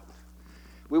about.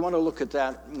 We want to look at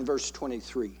that in verse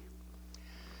 23.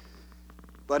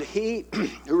 But he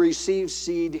who receives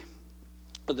seed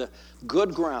of the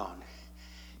good ground,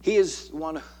 he is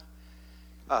one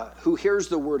who hears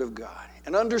the word of God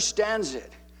and understands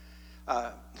it,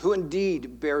 who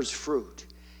indeed bears fruit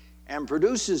and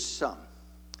produces some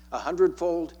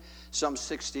 100-fold, some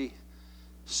 60,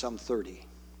 some 30.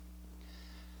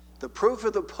 The proof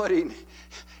of the pudding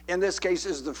in this case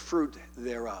is the fruit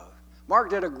thereof. Mark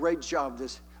did a great job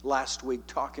this last week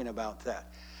talking about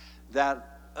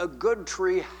that a good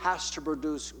tree has to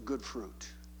produce good fruit.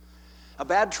 A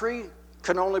bad tree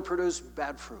can only produce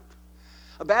bad fruit.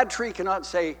 A bad tree cannot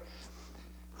say,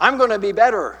 I'm going to be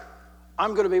better.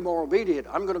 I'm going to be more obedient.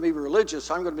 I'm going to be religious.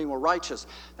 I'm going to be more righteous.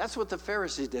 That's what the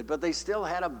Pharisees did, but they still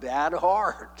had a bad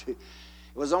heart. It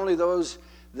was only those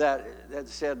that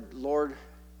said, Lord,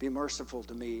 be merciful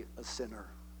to me, a sinner.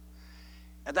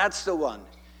 And that's the one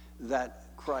that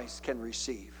Christ can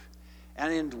receive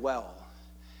and indwell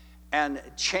and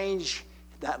change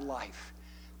that life.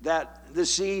 That the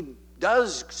seed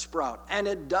does sprout and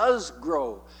it does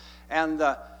grow. And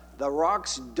the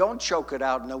rocks don't choke it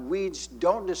out and the weeds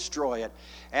don't destroy it.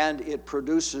 And it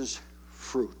produces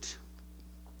fruit.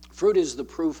 Fruit is the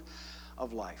proof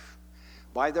of life.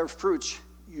 By their fruits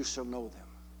you shall know them.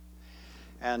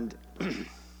 And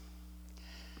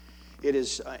it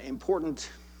is important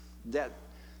that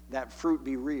that fruit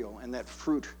be real and that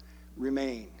fruit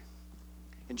remain.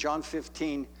 In John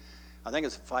 15, I think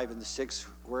it's 5 and 6,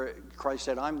 where Christ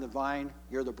said, I'm the vine,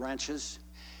 you're the branches.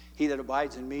 He that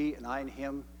abides in me and I in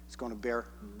him is going to bear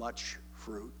much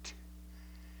fruit.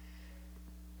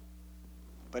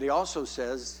 But he also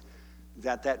says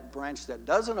that that branch that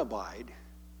doesn't abide,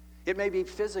 it may be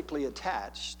physically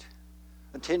attached,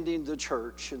 attending the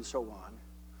church and so on,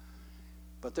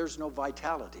 but there's no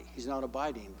vitality. He's not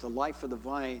abiding. The life of the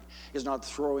vine is not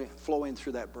flowing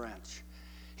through that branch.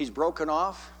 He's broken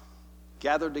off,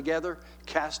 gathered together,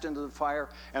 cast into the fire,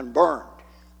 and burned.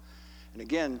 And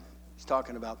again, he's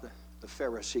talking about the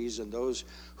Pharisees and those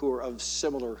who are of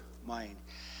similar mind.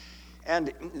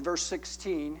 And in verse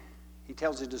 16, he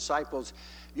tells his disciples,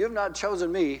 you have not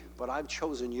chosen me, but I've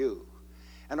chosen you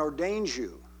and ordained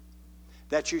you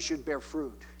that you should bear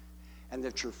fruit and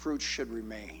that your fruit should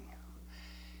remain.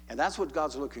 And that's what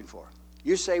God's looking for.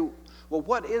 You say, well,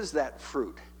 what is that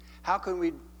fruit? How can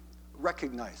we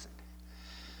recognize it?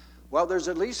 Well, there's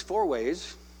at least 4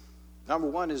 ways. Number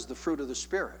 1 is the fruit of the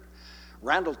Spirit.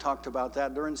 Randall talked about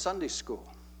that during Sunday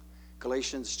school.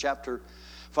 Galatians chapter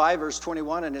 5, verse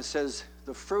 21, and it says,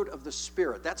 the fruit of the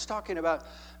Spirit. That's talking about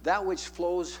that which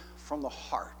flows from the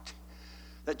heart,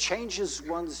 that changes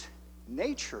one's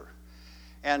nature,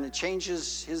 and it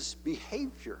changes his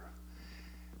behavior.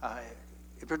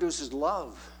 It produces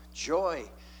love, joy,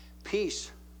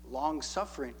 peace,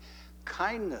 long-suffering,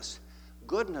 kindness,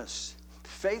 goodness,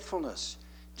 faithfulness,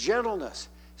 gentleness,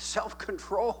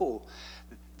 self-control.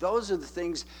 Those are the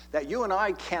things that you and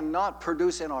I cannot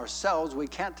produce in ourselves. We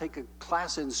can't take a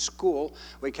class in school.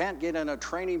 We can't get in a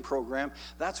training program.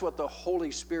 That's what the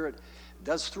Holy Spirit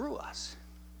does through us.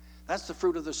 That's the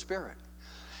fruit of the Spirit.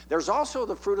 There's also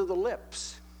the fruit of the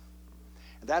lips.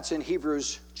 That's in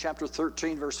Hebrews chapter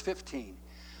 13, verse 15.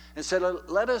 It said,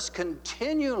 let us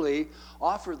continually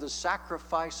offer the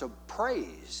sacrifice of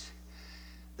praise.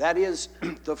 That is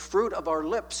the fruit of our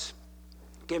lips,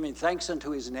 giving thanks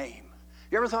unto his name.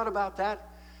 You ever thought about that?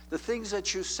 The things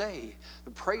that you say,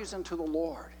 the praise unto the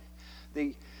Lord.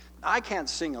 I can't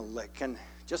sing a lick, and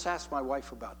just ask my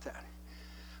wife about that.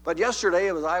 But yesterday,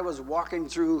 as I was walking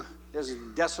through this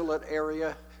desolate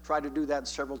area, tried to do that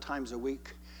several times a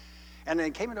week, and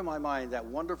it came into my mind that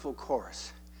wonderful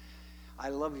chorus, I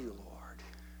love you, Lord,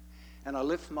 and I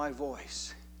lift my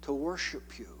voice to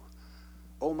worship you.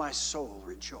 O my soul,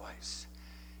 rejoice.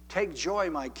 Take joy,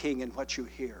 my King, in what you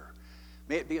hear.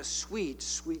 May it be a sweet,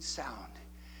 sweet sound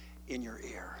in your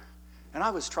ear. And I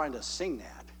was trying to sing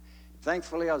that,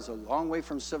 Thankfully, I was a long way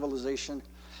from civilization.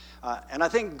 And I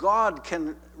think God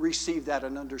can receive that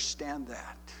and understand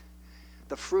that.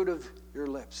 The fruit of your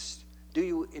lips. Do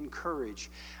you encourage?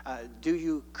 Do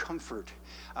you comfort?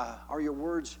 Are your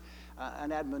words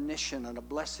an admonition and a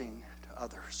blessing to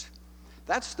others?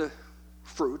 That's the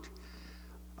fruit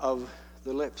of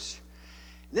the lips.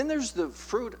 Then there's the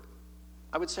fruit,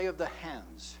 I would say, of the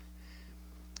hands.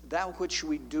 That which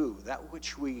we do, that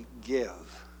which we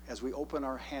give as we open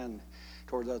our hand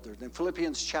toward others. In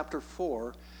Philippians chapter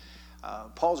 4,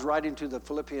 Paul's writing to the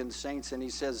Philippian saints, and he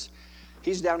says,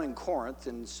 he's down in Corinth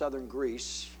in southern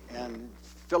Greece, and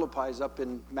Philippi's up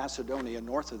in Macedonia,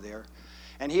 north of there.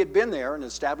 And he had been there and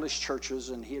established churches,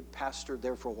 and he had pastored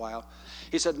there for a while.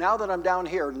 He said, now that I'm down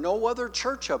here, no other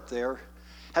church up there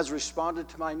has responded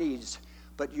to my needs,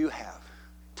 but you have.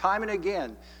 Time and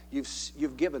again,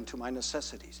 you've given to my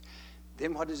necessities.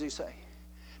 Then what does he say?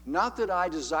 Not that I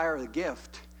desire a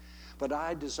gift, but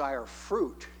I desire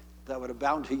fruit that would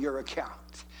abound to your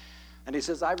account. And he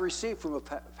says, I've received from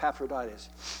Epaphroditus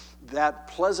that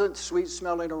pleasant,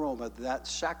 sweet-smelling aroma, that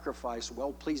sacrifice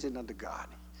well-pleasing unto God.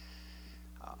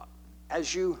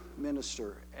 As you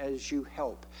minister, as you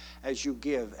help, as you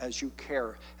give, as you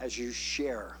care, as you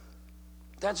share,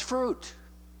 that's fruit.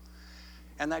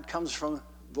 And that comes from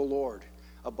the Lord,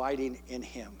 abiding in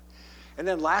him. And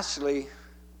then lastly,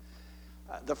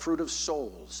 the fruit of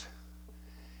souls.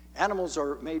 Animals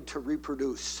are made to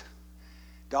reproduce.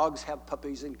 Dogs have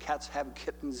puppies and cats have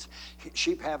kittens.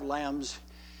 Sheep have lambs.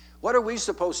 What are we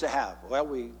supposed to have? Well,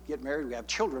 we get married, we have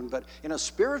children, but in a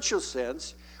spiritual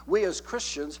sense, we as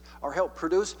Christians are helped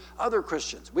produce other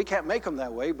Christians. We can't make them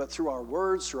that way, but through our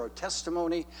words, through our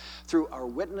testimony, through our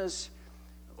witness,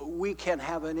 we can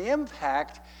have an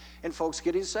impact in folks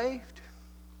getting saved.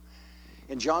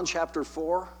 In John chapter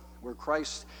 4, where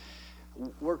Christ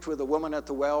worked with a woman at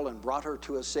the well and brought her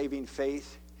to a saving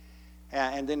faith,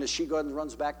 and then as she goes and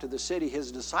runs back to the city,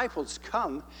 his disciples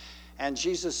come, and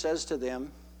Jesus says to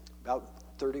them, about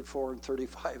 34 and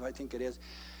 35, I think it is,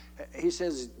 he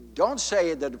says, don't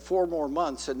say that 4 more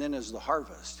months and then is the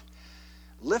harvest.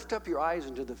 Lift up your eyes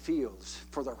into the fields,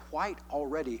 for they're white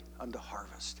already unto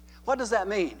harvest. What does that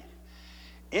mean?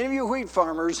 Any of you wheat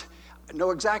farmers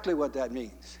know exactly what that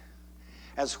means.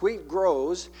 As wheat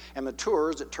grows and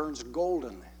matures, it turns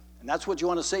golden. And that's what you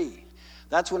want to see.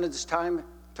 That's when it's time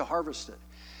to harvest it.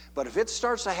 But if it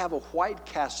starts to have a white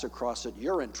cast across it,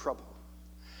 you're in trouble.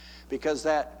 Because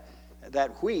that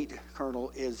wheat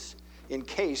kernel is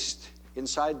encased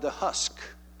inside the husk,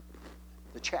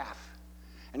 the chaff.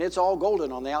 And it's all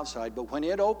golden on the outside, but when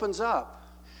it opens up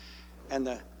and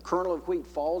the kernel of wheat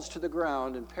falls to the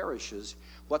ground and perishes,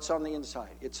 what's on the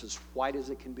inside? It's as white as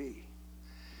it can be.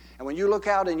 And when you look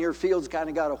out and your field's kind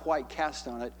of got a white cast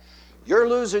on it, you're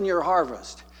losing your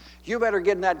harvest. You better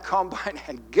get in that combine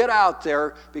and get out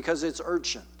there because it's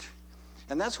urgent.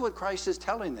 And that's what Christ is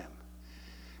telling them.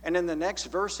 And in the next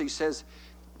verse he says,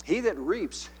 he that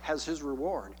reaps has his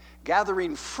reward,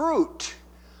 gathering fruit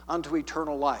unto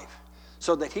eternal life,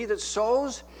 so that he that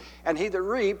sows and he that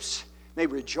reaps may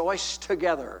rejoice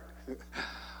together.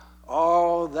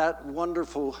 Oh, that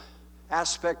wonderful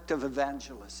aspect of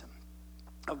evangelism,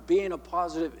 of being a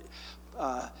positive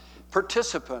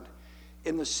participant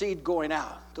in the seed going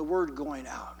out, the word going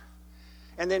out,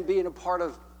 and then being a part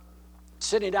of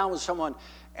sitting down with someone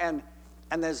and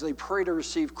as they pray to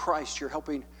receive Christ, you're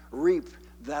helping reap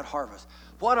that harvest.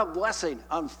 What a blessing.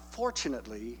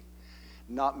 Unfortunately,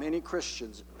 not many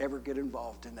Christians ever get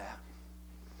involved in that.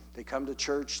 They come to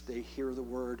church, they hear the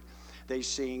word, they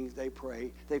sing, they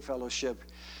pray, they fellowship,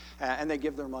 and they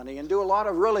give their money and do a lot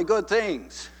of really good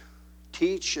things.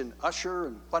 Teach and usher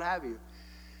and what have you.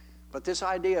 But this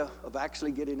idea of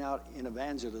actually getting out in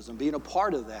evangelism, being a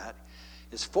part of that,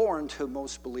 is foreign to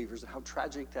most believers, and how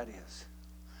tragic that is.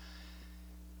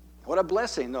 What a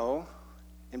blessing, though.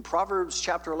 In Proverbs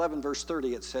chapter 11, verse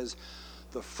 30, it says,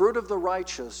 the fruit of the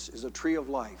righteous is a tree of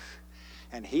life,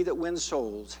 and he that wins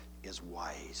souls is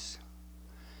wise.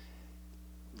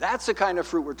 That's the kind of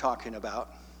fruit we're talking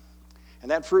about, and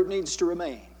that fruit needs to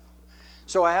remain.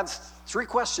 So I have 3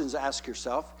 questions to ask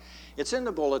yourself. It's in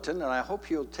the bulletin, and I hope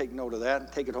you'll take note of that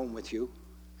and take it home with you.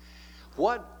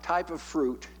 What type of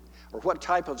fruit or what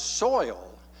type of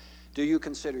soil do you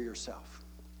consider yourself?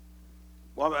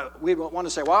 Well, we want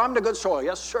to say, well, I'm the good soil.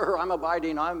 Yes, sir, I'm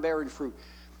abiding, I'm bearing fruit.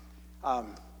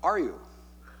 Are you?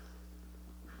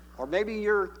 Or maybe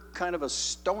you're kind of a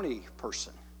stony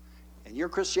person, and your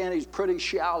Christianity is pretty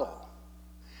shallow.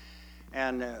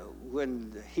 And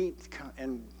when the heat,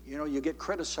 and you get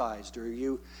criticized, or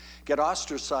you get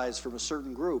ostracized from a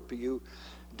certain group,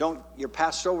 you're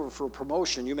passed over for a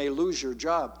promotion, you may lose your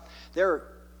job.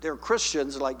 There there are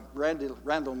Christians, like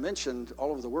Randall mentioned,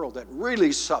 all over the world that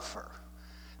really suffer.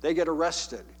 They get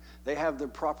arrested. They have their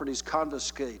properties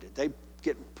confiscated. They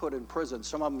get put in prison.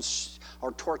 Some of them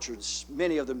are tortured.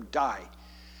 Many of them die.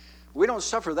 We don't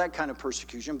suffer that kind of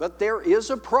persecution, but there is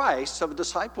a price of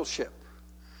discipleship.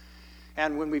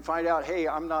 And when we find out, hey,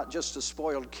 I'm not just a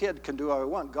spoiled kid, can do what I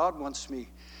want. God wants me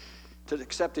to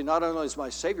accept him not only as my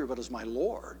Savior, but as my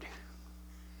Lord.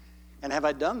 And have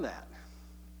I done that?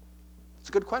 It's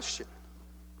a good question.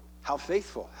 How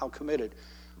faithful, how committed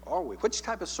are we? Which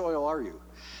type of soil are you?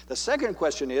 The second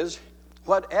question is,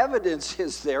 what evidence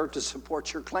is there to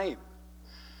support your claim?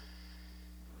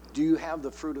 Do you have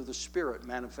the fruit of the Spirit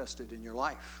manifested in your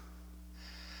life?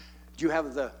 Do you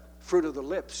have the fruit of the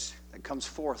lips that comes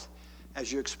forth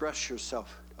as you express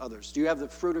yourself to others? Do you have the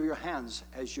fruit of your hands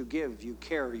as you give, you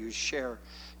care, you share,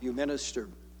 you minister?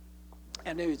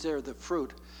 And is there the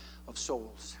fruit of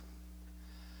souls?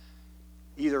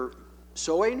 Either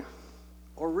sowing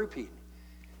or reaping.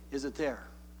 Is it there?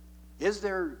 Is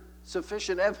there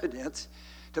sufficient evidence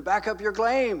to back up your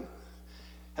claim?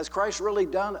 Has Christ really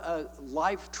done a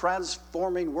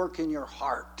life-transforming work in your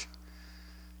heart?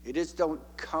 You just don't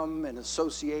come and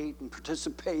associate and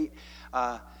participate.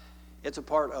 It's a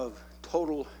part of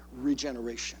total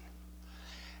regeneration.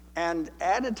 And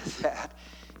added to that,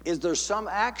 is there some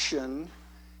action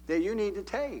that you need to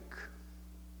take?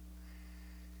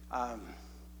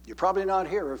 You're probably not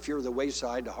here if you're the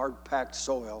wayside, the hard-packed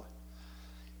soil.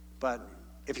 But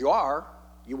if you are,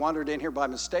 you wandered in here by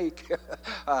mistake,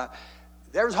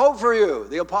 there's hope for you.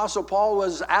 The Apostle Paul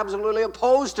was absolutely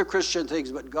opposed to Christian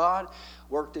things, but God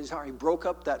worked his heart. He broke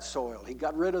up that soil. He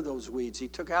got rid of those weeds. He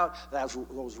took out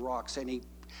those rocks, and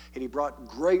he brought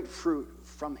great fruit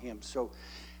from him. So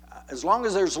as long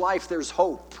as there's life, there's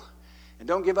hope. And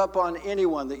don't give up on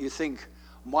anyone that you think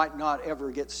might not ever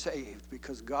get saved,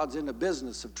 because God's in the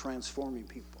business of transforming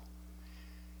people.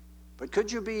 But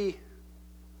could you be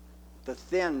the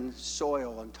thin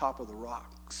soil on top of the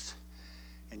rocks,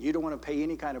 and you don't want to pay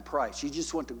any kind of price? You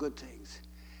just want the good things.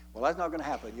 Well, that's not going to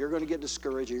happen. You're going to get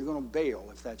discouraged. You're going to bail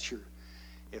if that's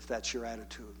your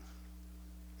attitude.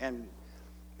 And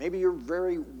maybe you're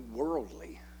very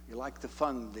worldly. You like the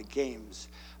fun, the games,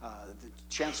 the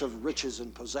chance of riches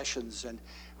and possessions and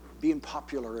being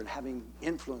popular and having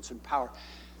influence and power.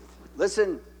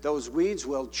 Listen, those weeds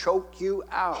will choke you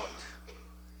out.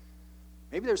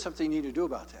 Maybe there's something you need to do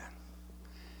about that.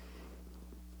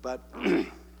 But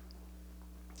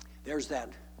there's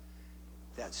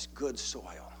that's good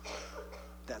soil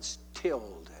that's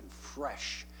tilled and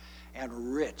fresh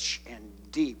and rich and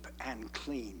deep and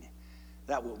clean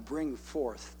that will bring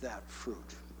forth that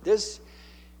fruit. This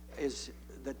is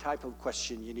the type of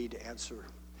question you need to answer.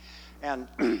 And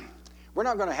we're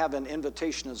not going to have an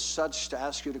invitation as such to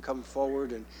ask you to come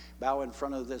forward and bow in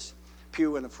front of this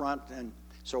pew in the front and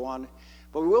so on.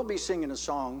 But we will be singing a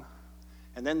song,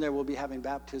 and then there will be having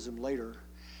baptism later.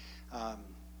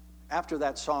 After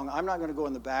that song, I'm not going to go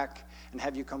in the back and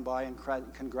have you come by and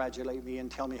congratulate me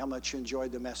and tell me how much you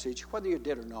enjoyed the message, whether you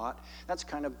did or not. That's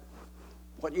kind of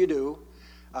what you do.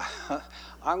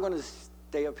 I'm going to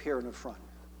stay up here in the front.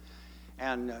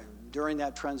 And during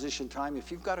that transition time, if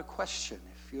you've got a question,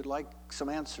 if you'd like some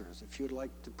answers, if you'd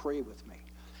like to pray with me,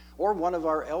 or one of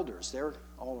our elders, they're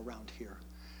all around here.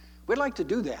 We'd like to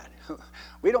do that.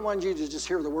 We don't want you to just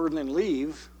hear the word and then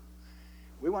leave.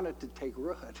 We want it to take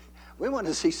root. We want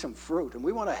to see some fruit, and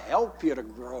we want to help you to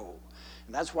grow.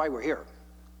 And that's why we're here.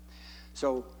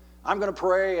 So I'm going to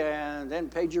pray, and then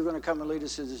Paige, you're going to come and lead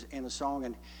us in a song.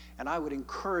 And I would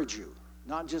encourage you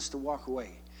not just to walk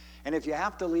away. And if you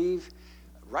have to leave,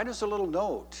 write us a little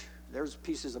note. There's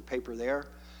pieces of paper there.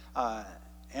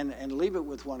 And leave it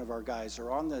with one of our guys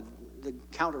or on the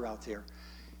counter out there.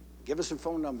 Give us a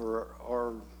phone number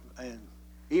or an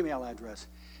email address,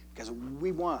 because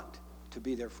we want to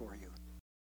be there for you.